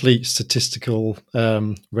complete statistical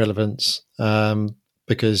relevance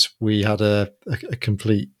because we had a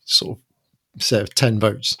complete sort of set of 10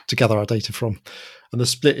 votes to gather our data from. And the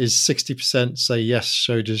split is 60% say yes,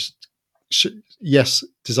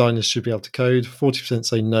 designers should be able to code. 40%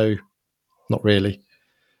 say no, not really.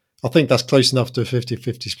 I think that's close enough to a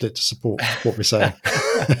 50-50 split to support what we're saying.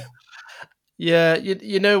 Yeah,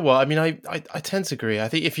 you know what? I mean, I tend to agree. I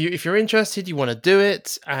think if you're interested, you want to do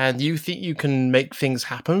it, and you think you can make things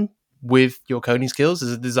happen with your coding skills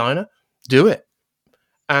as a designer, do it.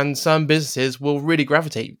 And some businesses will really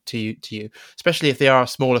gravitate to you, especially if they are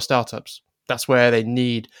smaller startups. That's where they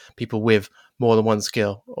need people with more than one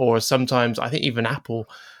skill. Or sometimes, I think even Apple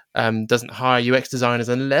doesn't hire UX designers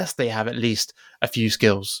unless they have at least a few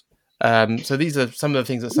skills. So these are some of the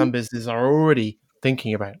things that some businesses are already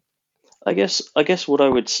thinking about. I guess what I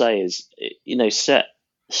would say is,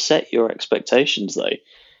 set your expectations though.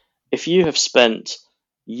 If you have spent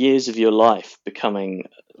years of your life becoming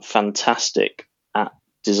fantastic at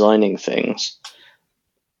designing things,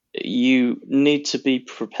 you need to be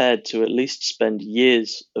prepared to at least spend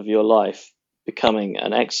years of your life becoming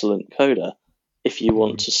an excellent coder if you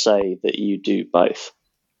want to say that you do both.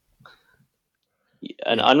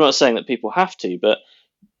 And I'm not saying that people have to, but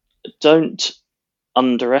don't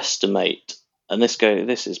underestimate, and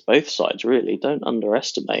this is both sides really, don't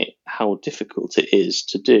underestimate how difficult it is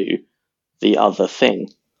to do the other thing.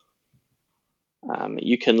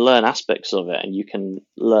 You can learn aspects of it, and you can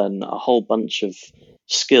learn a whole bunch of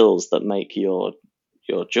skills that make your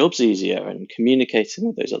jobs easier and communicating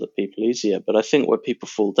with those other people easier. But I think where people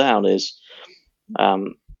fall down is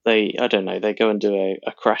they go and do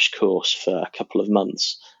a crash course for a couple of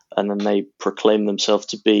months, and then they proclaim themselves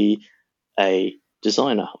to be a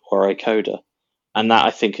designer or a coder, and that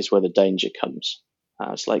I think is where the danger comes.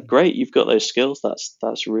 It's like, great, you've got those skills,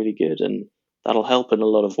 that's really good, and that'll help in a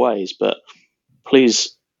lot of ways, but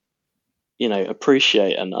please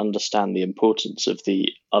appreciate and understand the importance of the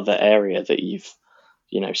other area that you've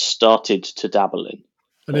started to dabble in.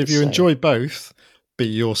 And if you enjoy both, but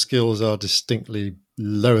your skills are distinctly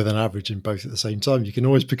lower than average in both at the same time, you can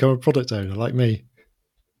always become a product owner like me.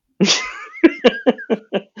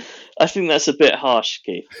 I think that's a bit harsh,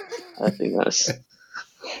 Keith. I think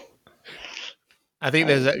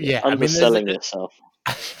there's underselling yourself.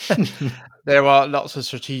 There are lots of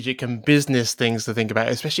strategic and business things to think about,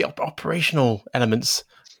 especially operational elements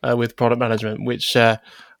with product management, which that's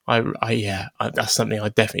something I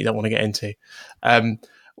definitely don't want to get into.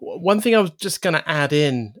 One thing I was just going to add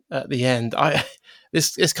in at the end,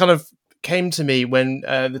 this kind of came to me when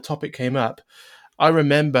the topic came up. I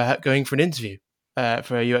remember going for an interview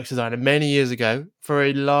for a UX designer many years ago for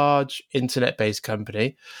a large internet-based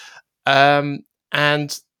company,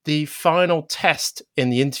 and the final test in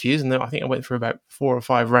the interviews, and I think I went through about 4 or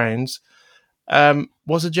 5 rounds,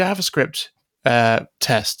 was a JavaScript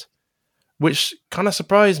test, which kind of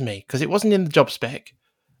surprised me because it wasn't in the job spec.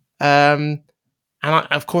 And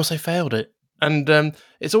of course I failed it. And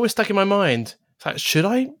it's always stuck in my mind. It's like, should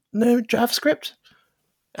I know JavaScript?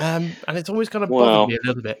 And it's always kind of bothered me a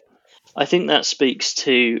little bit. I think that speaks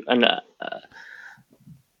to, and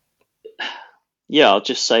I'll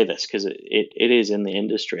just say this because it is in the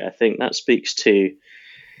industry. I think that speaks to,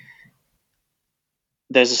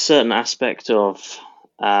 there's a certain aspect of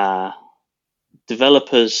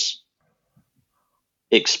developers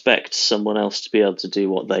expect someone else to be able to do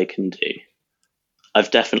what they can do.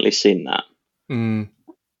 I've definitely seen that.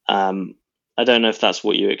 I don't know if that's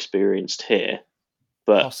what you experienced here,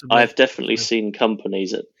 but possibly. I've definitely seen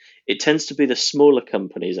companies that it tends to be the smaller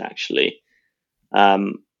companies actually,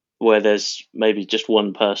 where there's maybe just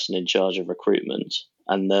one person in charge of recruitment,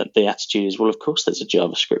 and the attitude is, well, of course there's a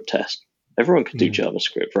JavaScript test. Everyone can do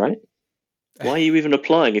JavaScript, right? Why are you even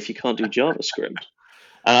applying if you can't do JavaScript?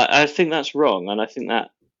 I think that's wrong, and I think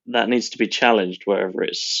that needs to be challenged wherever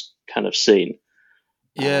it's kind of seen.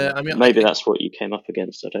 Yeah, I mean, maybe that's what you came up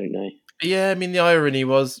against. I don't know. Yeah, I mean, the irony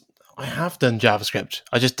was I have done JavaScript.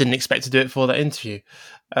 I just didn't expect to do it for that interview,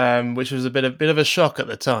 which was a bit of a shock at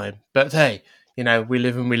the time. But hey, we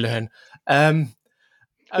live and we learn.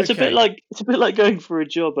 It's a bit like going for a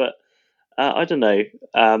job at I don't know,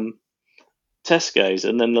 Tesco's,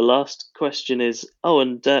 and then the last question is,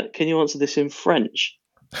 and can you answer this in French?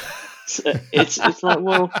 It's like,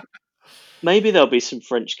 well, maybe there'll be some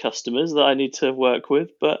French customers that I need to work with,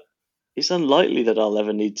 but it's unlikely that I'll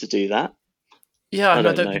ever need to do that. Yeah, I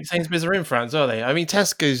don't think Sainsbury's are in France, are they? I mean,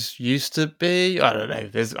 Tesco's used to be. I don't know.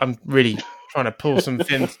 I'm really trying to pull some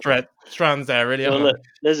thin strands there, really. Well, look,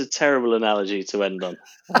 there's a terrible analogy to end on.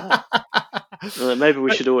 Maybe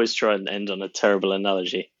we should always try and end on a terrible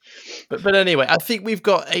analogy. But anyway, I think we've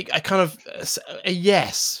got a kind of a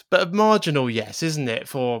yes, but a marginal yes, isn't it?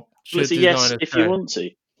 It's a yes if you want to.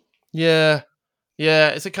 Yeah,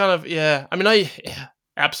 it's a kind of I mean,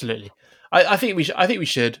 absolutely. I think we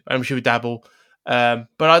should, and we should dabble. But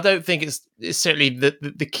I don't think it's certainly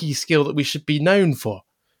the key skill that we should be known for.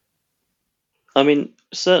 I mean,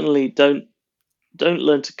 certainly don't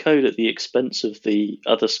learn to code at the expense of the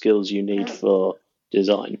other skills you need for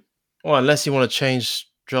design. Well, unless you want to change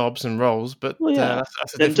jobs and roles, but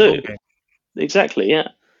that's a different game. Exactly, yeah.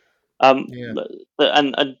 And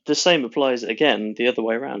the same applies again the other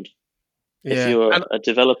way around. Yeah. If you're a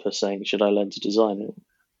developer saying, "Should I learn to design?"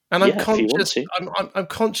 And I'm conscious. I'm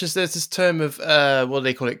conscious. There's this term of what do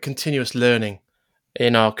they call it? Continuous learning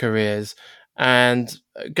in our careers, and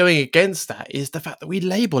going against that is the fact that we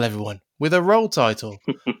label everyone with a role title,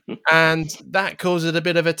 and that causes a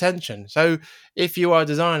bit of attention. So, if you are a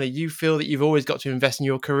designer, you feel that you've always got to invest in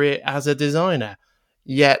your career as a designer.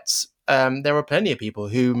 Yet, there are plenty of people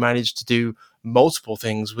who manage to do multiple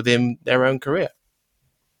things within their own career.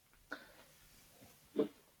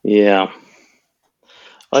 Yeah.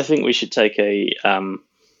 I think we should take a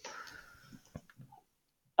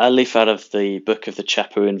leaf out of the book of the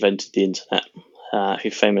chap who invented the internet, who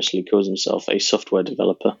famously calls himself a software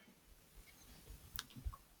developer.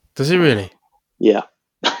 Does he really? Yeah.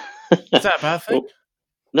 Is that a bad thing?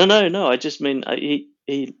 No. I just mean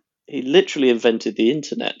he literally invented the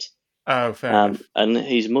internet. Oh, fair enough. And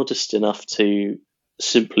he's modest enough to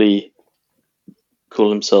simply call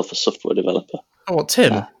himself a software developer. Oh, what,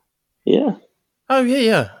 Tim? Yeah. Oh,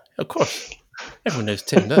 yeah, of course. Everyone knows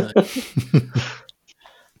Tim, don't they?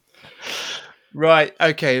 Right,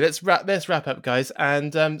 okay, let's wrap up, guys.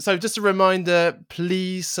 And so just a reminder,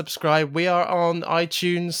 please subscribe. We are on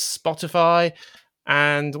iTunes, Spotify,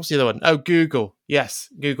 and what's the other one? Oh, Google. Yes,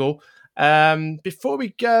 Google. Before we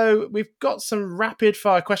go, we've got some rapid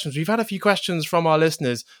fire questions. We've had a few questions from our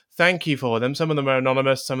listeners. Thank you for them. Some of them are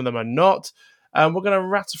anonymous, some of them are not. We're going to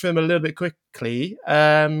rattle through them a little bit quickly.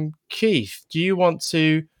 Keith, do you want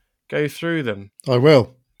to go through them? I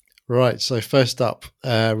will. Right. So first up,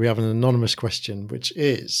 we have an anonymous question, which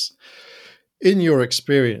is, in your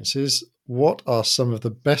experiences, what are some of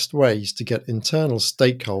the best ways to get internal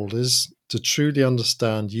stakeholders to truly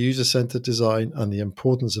understand user-centered design and the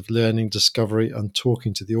importance of learning, discovery, and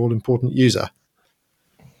talking to the all-important user?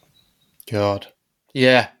 God.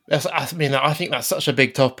 Yeah. I think that's such a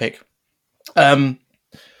big topic. Yeah.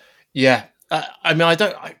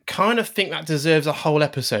 I kind of think that deserves a whole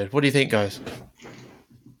episode. What do you think, guys?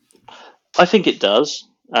 I think it does.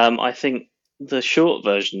 I think the short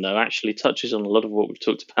version, though, actually touches on a lot of what we've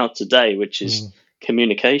talked about today, which is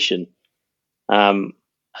communication, and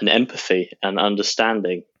empathy and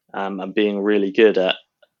understanding, and being really good at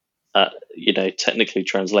technically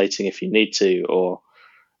translating if you need to, or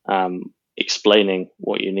explaining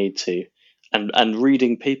what you need to, and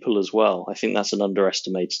reading people as well. I think that's an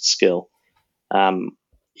underestimated skill.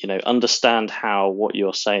 Understand how what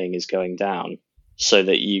you're saying is going down, so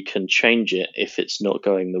that you can change it if it's not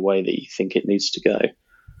going the way that you think it needs to go.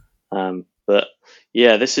 But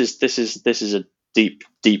yeah, this is a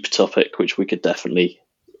deep topic which we could definitely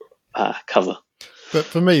cover. But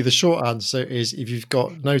for me, the short answer is, if you've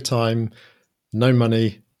got no time, no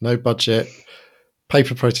money, no budget,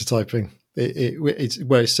 paper prototyping.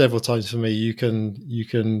 It's several times for me. You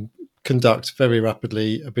can conduct very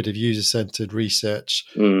rapidly a bit of user-centered research,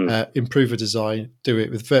 improve a design, do it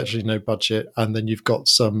with virtually no budget, and then you've got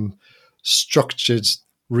some structured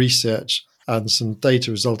research and some data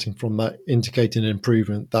resulting from that, indicating an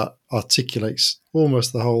improvement that articulates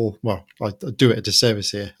almost the whole, well, I do it a disservice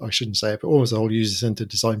here, I shouldn't say it, but almost the whole user-centered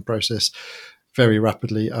design process very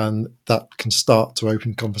rapidly, and that can start to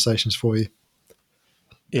open conversations for you.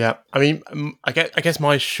 Yeah, I guess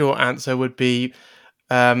my short answer would be,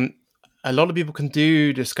 a lot of people can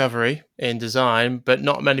do discovery in design, but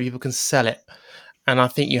not many people can sell it. And I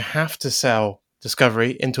think you have to sell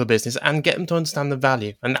discovery into a business and get them to understand the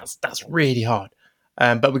value, and that's really hard.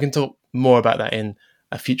 But we can talk more about that in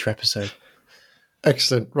a future episode.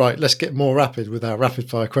 Excellent. Right, let's get more rapid with our rapid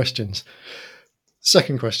fire questions.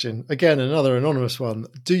 Second question, again, another anonymous one.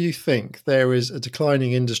 Do you think there is a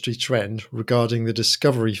declining industry trend regarding the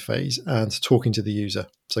discovery phase and talking to the user?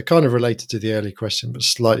 So kind of related to the earlier question, but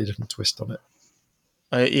slightly different twist on it.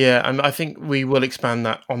 I think we will expand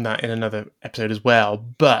on that in another episode as well.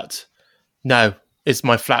 But no, it's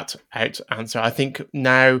my flat out answer. I think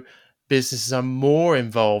now businesses are more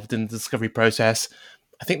involved in the discovery process.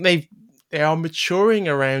 I think they are maturing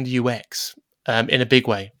around UX. In a big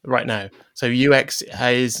way right now. So UX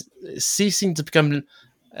is ceasing to become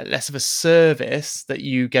less of a service that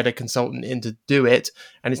you get a consultant in to do it,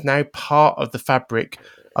 and it's now part of the fabric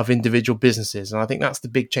of individual businesses. And I think that's the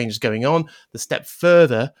big change going on. The step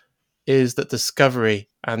further is that discovery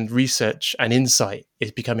and research and insight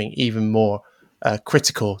is becoming even more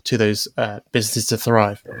critical to those businesses to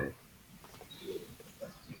thrive.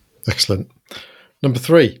 Excellent. Number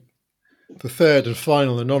 3. The third and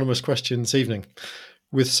final anonymous question this evening.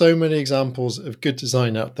 With so many examples of good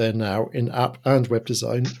design out there now in app and web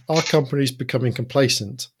design, are companies becoming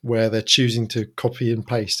complacent where they're choosing to copy and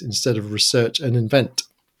paste instead of research and invent?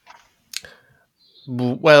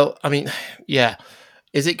 Well, yeah.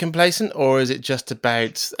 Is it complacent, or is it just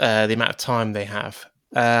about the amount of time they have?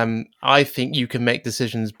 I think you can make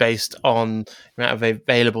decisions based on the amount of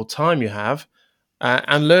available time you have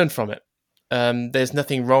and learn from it. There's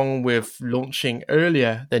nothing wrong with launching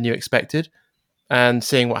earlier than you expected and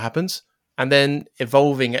seeing what happens, and then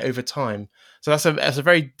evolving it over time. So that's a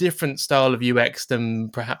very different style of UX than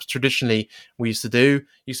perhaps traditionally we used to do. It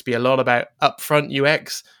used to be a lot about upfront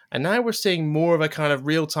UX, and now we're seeing more of a kind of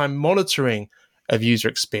real-time monitoring of user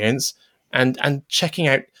experience and checking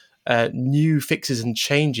out new fixes and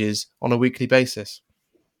changes on a weekly basis.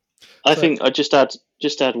 I think I just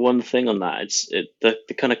add one thing on that. It's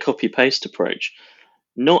the kind of copy paste approach.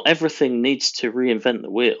 Not everything needs to reinvent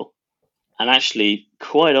the wheel, and actually,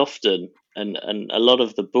 quite often, and a lot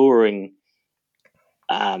of the boring,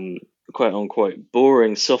 quote unquote,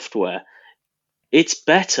 boring software, it's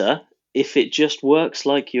better if it just works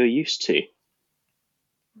like you're used to.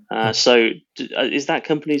 So, is that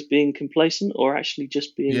companies being complacent or actually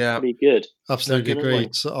just being pretty good? Absolutely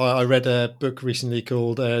agreed. So I read a book recently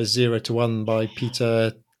called 0 to 1 by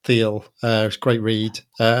Peter Thiel. It's a great read.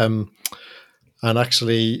 And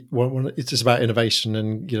actually, it's just about innovation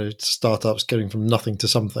and startups getting from nothing to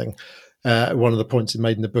something. One of the points it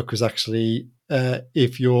made in the book was actually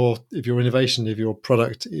if your innovation, if your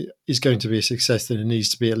product is going to be a success, then it needs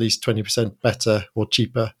to be at least 20% better or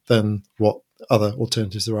cheaper than what other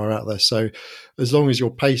alternatives there are out there. So as long as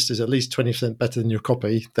your paste is at least 20% better than your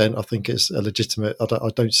copy, then I think it's a legitimate. I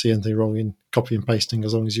don't see anything wrong in copy and pasting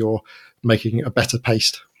as long as you're making a better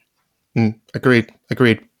paste. Agreed.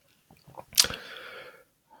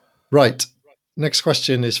 Right. Next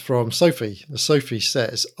question is from Sophie. Sophie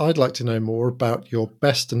says, I'd like to know more about your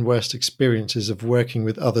best and worst experiences of working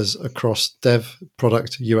with others across dev,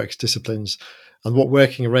 product, UX disciplines, and what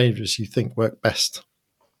working arrangements you think work best.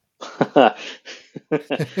 I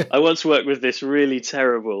once worked with this really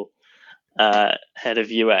terrible head of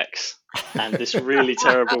UX and this really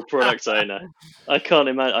terrible product owner. I can't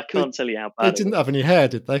imagine. I can't tell you how bad. They didn't have any hair,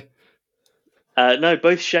 did they? No,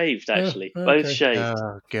 both shaved actually. Okay. Both shaved.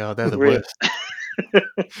 Oh god, they're the worst.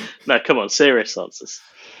 No, come on, serious answers.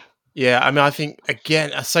 Yeah, I mean, I think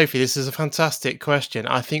again, Sophie, this is a fantastic question.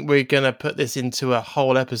 I think we're going to put this into a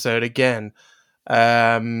whole episode again.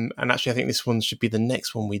 And actually, I think this one should be the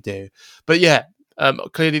next one we do. But yeah,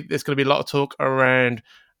 clearly there's going to be a lot of talk around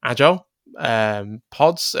agile,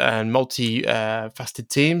 pods, and multi-faceted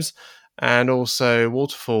teams, and also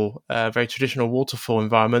waterfall, very traditional waterfall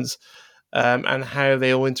environments, and how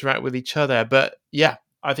they all interact with each other. But yeah,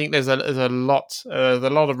 I think there's a lot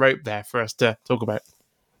of rope there for us to talk about.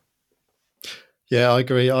 Yeah, I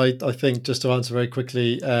agree. I think, just to answer very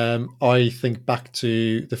quickly, I think back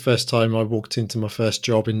to the first time I walked into my first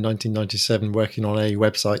job in 1997 working on a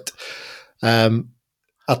website.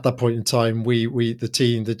 At that point in time,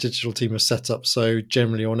 the digital team was set up so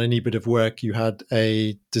generally on any bit of work you had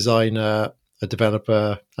a designer, a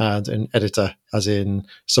developer, and an editor, as in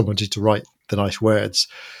someone to write the nice words.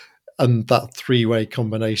 And that three-way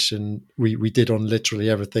combination we did on literally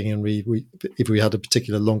everything. And we if we had a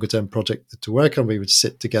particular longer-term project to work on, we would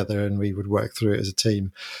sit together and we would work through it as a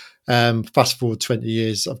team. Fast forward 20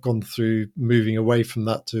 years, I've gone through moving away from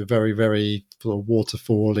that to very, very sort of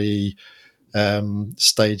waterfall-y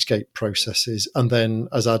stage gate processes. And then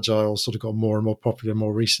as Agile sort of got more and more popular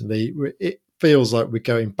more recently, it feels like we're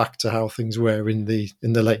going back to how things were in the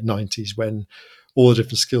late 90s, when all the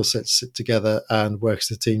different skill sets sit together and work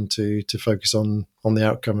as a team to focus on the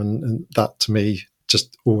outcome. And that, to me,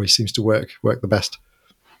 just always seems to work the best.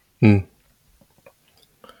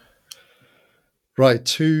 Right,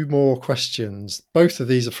 two more questions. Both of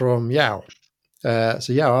these are from Yao. So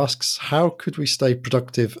Yao asks, how could we stay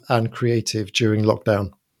productive and creative during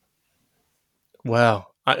lockdown?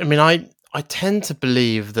 Well, I mean, I tend to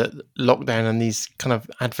believe that lockdown and these kind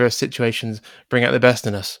of adverse situations bring out the best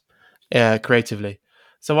in us. Creatively.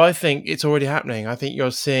 So I think it's already happening. I think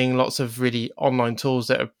you're seeing lots of really online tools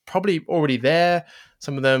that are probably already there.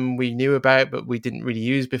 Some of them we knew about, but we didn't really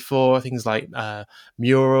use before. Things like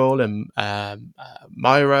Mural and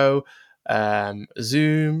Miro,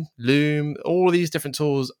 Zoom, Loom. All of these different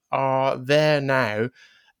tools are there now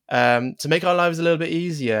to make our lives a little bit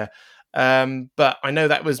easier. But I know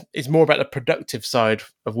it's more about the productive side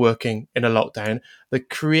of working in a lockdown. The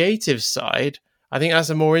creative side, I think that's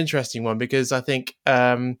a more interesting one, because I think,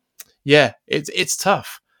 it's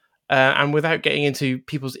tough. And without getting into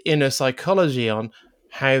people's inner psychology on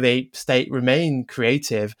how they remain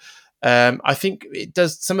creative, I think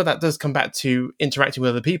some of that does come back to interacting with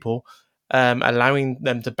other people, allowing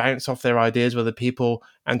them to bounce off their ideas with other people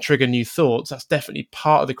and trigger new thoughts. That's definitely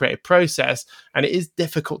part of the creative process. And it is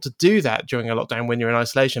difficult to do that during a lockdown when you're in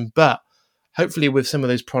isolation. But hopefully with some of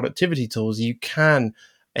those productivity tools, you can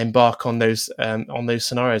embark on those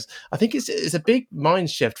scenarios. I think it's a big mind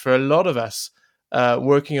shift for a lot of us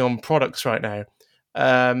working on products right now,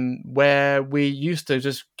 where we used to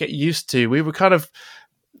just get used to. We were kind of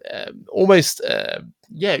almost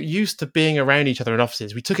used to being around each other in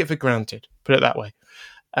offices. We took it for granted, put it that way.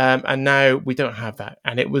 And now we don't have that.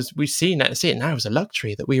 And we see it now as a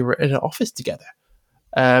luxury that we were in an office together.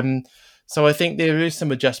 So I think there is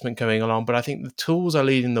some adjustment going on, but I think the tools are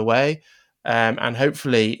leading the way. And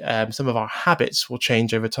hopefully some of our habits will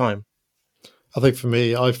change over time. I think for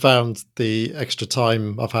me, I've found the extra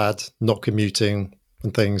time I've had not commuting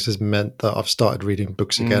and things has meant that I've started reading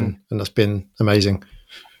books again, and that's been amazing.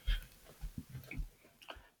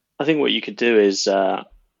 I think what you could do is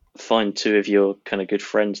find two of your kind of good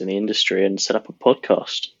friends in the industry and set up a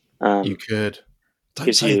podcast. You could.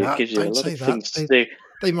 Gives you a lot of things to do.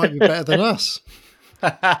 They might be better than us.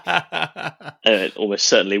 It almost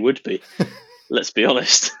certainly would be. Let's be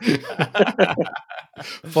honest.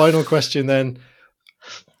 Final question then.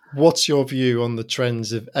 What's your view on the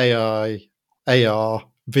trends of AI, AR,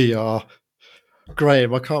 VR?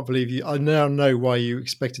 Graham, I can't believe you. I now know why you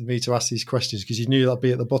expected me to ask these questions, because you knew that'd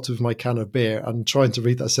be at the bottom of my can of beer, and trying to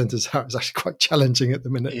read that sentence out is actually quite challenging at the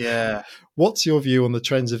minute. Yeah. What's your view on the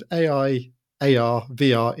trends of AI, AR,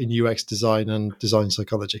 VR in UX design and design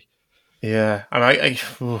psychology. Yeah, and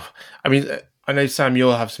I mean, I know Sam,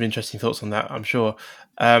 you'll have some interesting thoughts on that, I'm sure.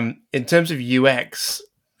 In terms of UX,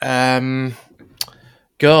 God,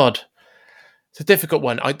 it's a difficult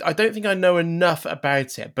one. I don't think I know enough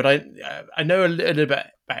about it, but I know a little bit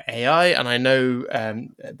about AI, and I know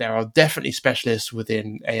there are definitely specialists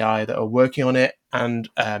within AI that are working on it, and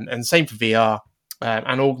same for VR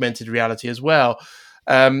and augmented reality as well.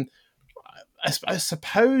 Um, I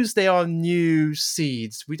suppose they are new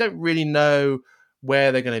seeds. We don't really know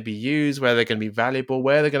where they're going to be used, where they're going to be valuable,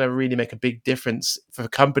 where they're going to really make a big difference for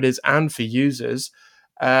companies and for users.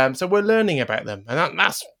 So we're learning about them, and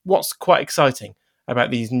that's what's quite exciting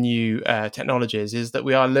about these new technologies, is that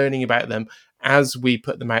we are learning about them as we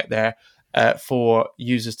put them out there for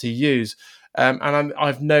users to use. And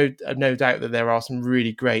I've no doubt that there are some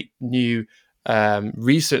really great new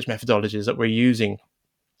research methodologies that we're using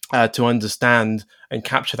to understand and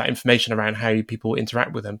capture that information around how people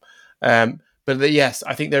interact with them. Yes,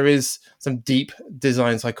 I think there is some deep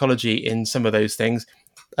design psychology in some of those things.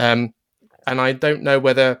 And I don't know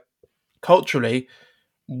whether culturally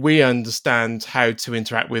we understand how to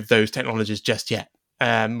interact with those technologies just yet.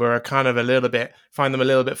 We're kind of find them a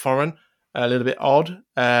little bit foreign, a little bit odd.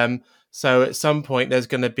 So at some point, there's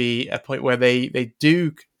going to be a point where they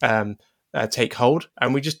do take hold,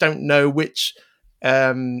 and we just don't know which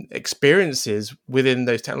experiences within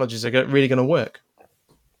those technologies are really going to work.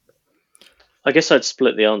 I guess I'd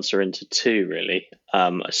split the answer into two, really.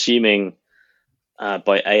 Assuming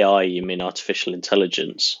by AI you mean artificial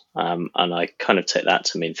intelligence, and I kind of take that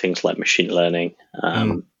to mean things like machine learning.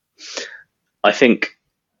 I think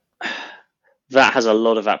that has a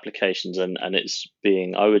lot of applications, and it's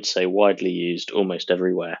being, I would say, widely used almost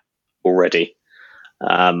everywhere already.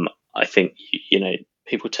 I think,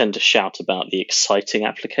 people tend to shout about the exciting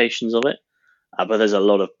applications of it, but there's a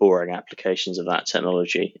lot of boring applications of that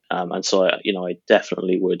technology. And so, I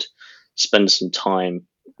definitely would spend some time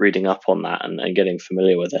reading up on that and getting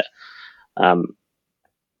familiar with it.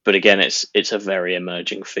 But again, it's a very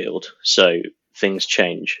emerging field, so things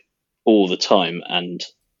change all the time, and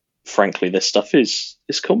frankly, this stuff is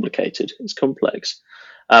complicated. It's complex.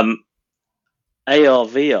 AR,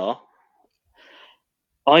 VR.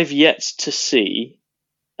 I've yet to see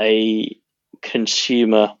a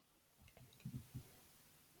consumer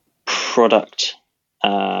product.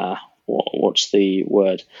 What's the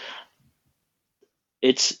word?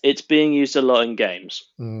 It's being used a lot in games.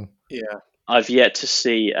 Yeah, I've yet to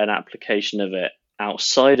see an application of it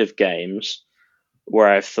outside of games where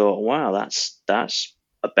I've thought, wow, that's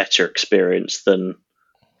a better experience than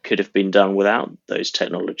could have been done without those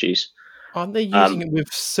technologies. aren't they using it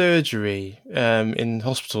with surgery in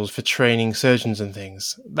hospitals for training surgeons and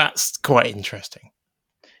things? That's quite interesting.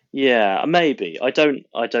 Yeah, maybe. I don't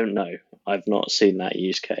know. I've not seen that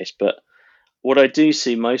use case, but what I do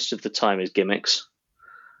see most of the time is gimmicks.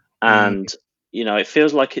 And it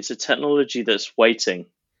feels like it's a technology that's waiting,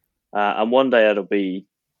 and one day it'll be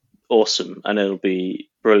awesome and it'll be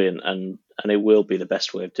brilliant, and it will be the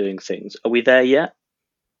best way of doing things. Are we there yet?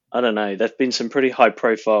 I don't know. There've been some pretty high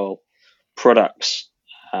profile products,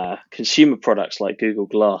 consumer products like Google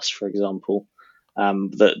Glass, for example,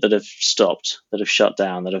 that have stopped, that have shut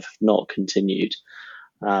down, that have not continued.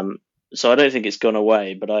 So I don't think it's gone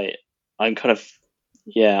away, but I'm kind of,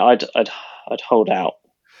 I'd hold out.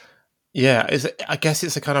 Yeah, I guess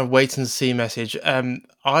it's a kind of wait and see message.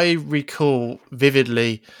 I recall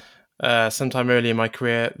vividly sometime early in my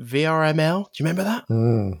career, VRML. Do you remember that?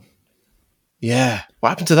 Yeah. What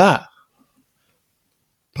happened to that?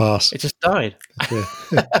 Pass. It just died. Yeah.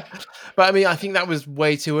 But I mean, I think that was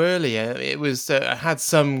way too early. It was had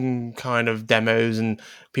some kind of demos, and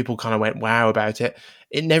people kind of went wow about it.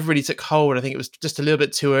 It never really took hold. I think it was just a little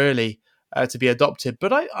bit too early to be adopted.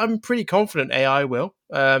 But I'm pretty confident AI will.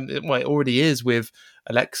 It already is with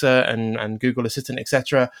Alexa and Google Assistant,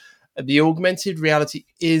 etc. The augmented reality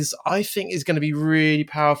I think, is going to be really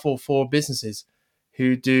powerful for businesses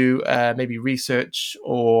who do maybe research,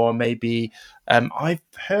 or maybe I've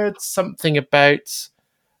heard something about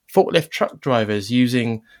forklift truck drivers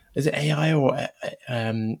using, is it AI or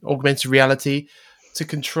augmented reality to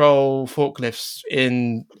control forklifts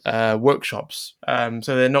in workshops,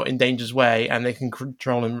 so they're not in danger's way and they can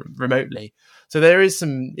control them remotely. So there is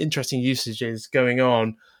some interesting usages going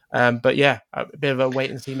on, but yeah, a bit of a wait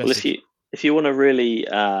and see message. Well, if you want a really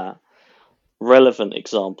relevant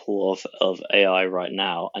example of AI right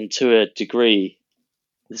now, and to a degree,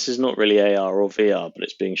 this is not really AR or VR, but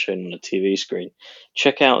it's being shown on a TV screen.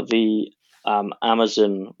 Check out the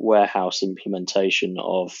Amazon warehouse implementation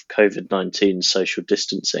of COVID-19 social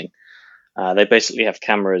distancing. They basically have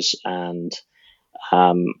cameras and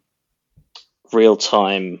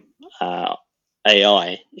real-time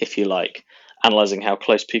AI, if you like, analyzing how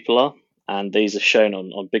close people are. And these are shown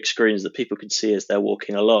on big screens that people can see as they're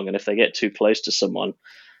walking along. And if they get too close to someone,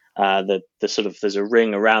 the sort of there's a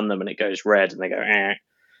ring around them and it goes red, and they go.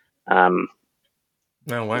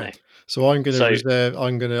 No way. You know. So I'm going to reserve.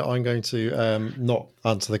 I'm going to not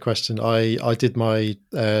answer the question. I did my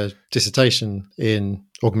dissertation in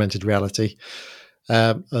augmented reality,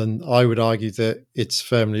 and I would argue that it's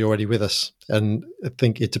firmly already with us. And I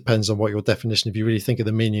think it depends on what your definition. If you really think of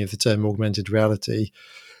the meaning of the term augmented reality,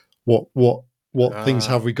 what things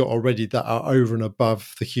have we got already that are over and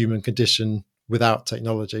above the human condition without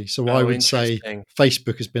technology? So I would say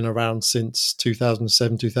Facebook has been around since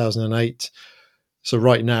 2007, 2008. So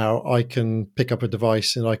right now I can pick up a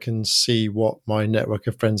device and I can see what my network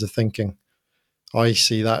of friends are thinking. I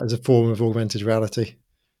see that as a form of augmented reality.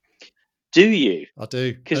 Do you? I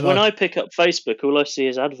do. Because when I pick up Facebook, all I see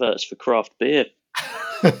is adverts for craft beer.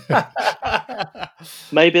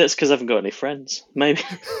 Maybe that's because I haven't got any friends. Maybe.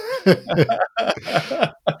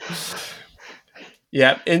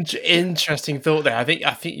 Yeah, interesting thought there. I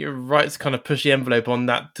think you're right to kind of push the envelope on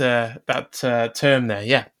that term there.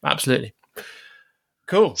 Yeah, absolutely.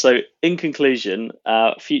 Cool. So, in conclusion,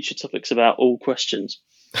 future topics about all questions.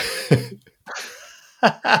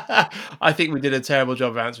 I think we did a terrible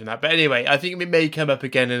job of answering that. But anyway, I think it may come up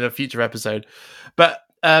again in a future episode. But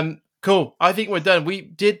cool. I think we're done. We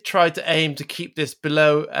did try to aim to keep this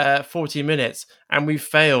below 40 minutes, and we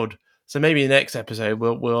failed. So maybe next episode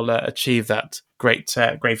we'll achieve that great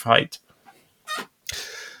height.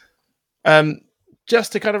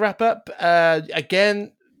 Just to kind of wrap up,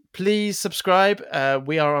 again, please subscribe.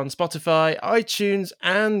 We are on Spotify, iTunes,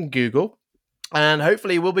 and Google. And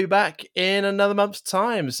hopefully we'll be back in another month's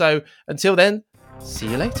time. So until then, see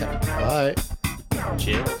you later. Bye.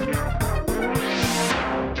 Cheers.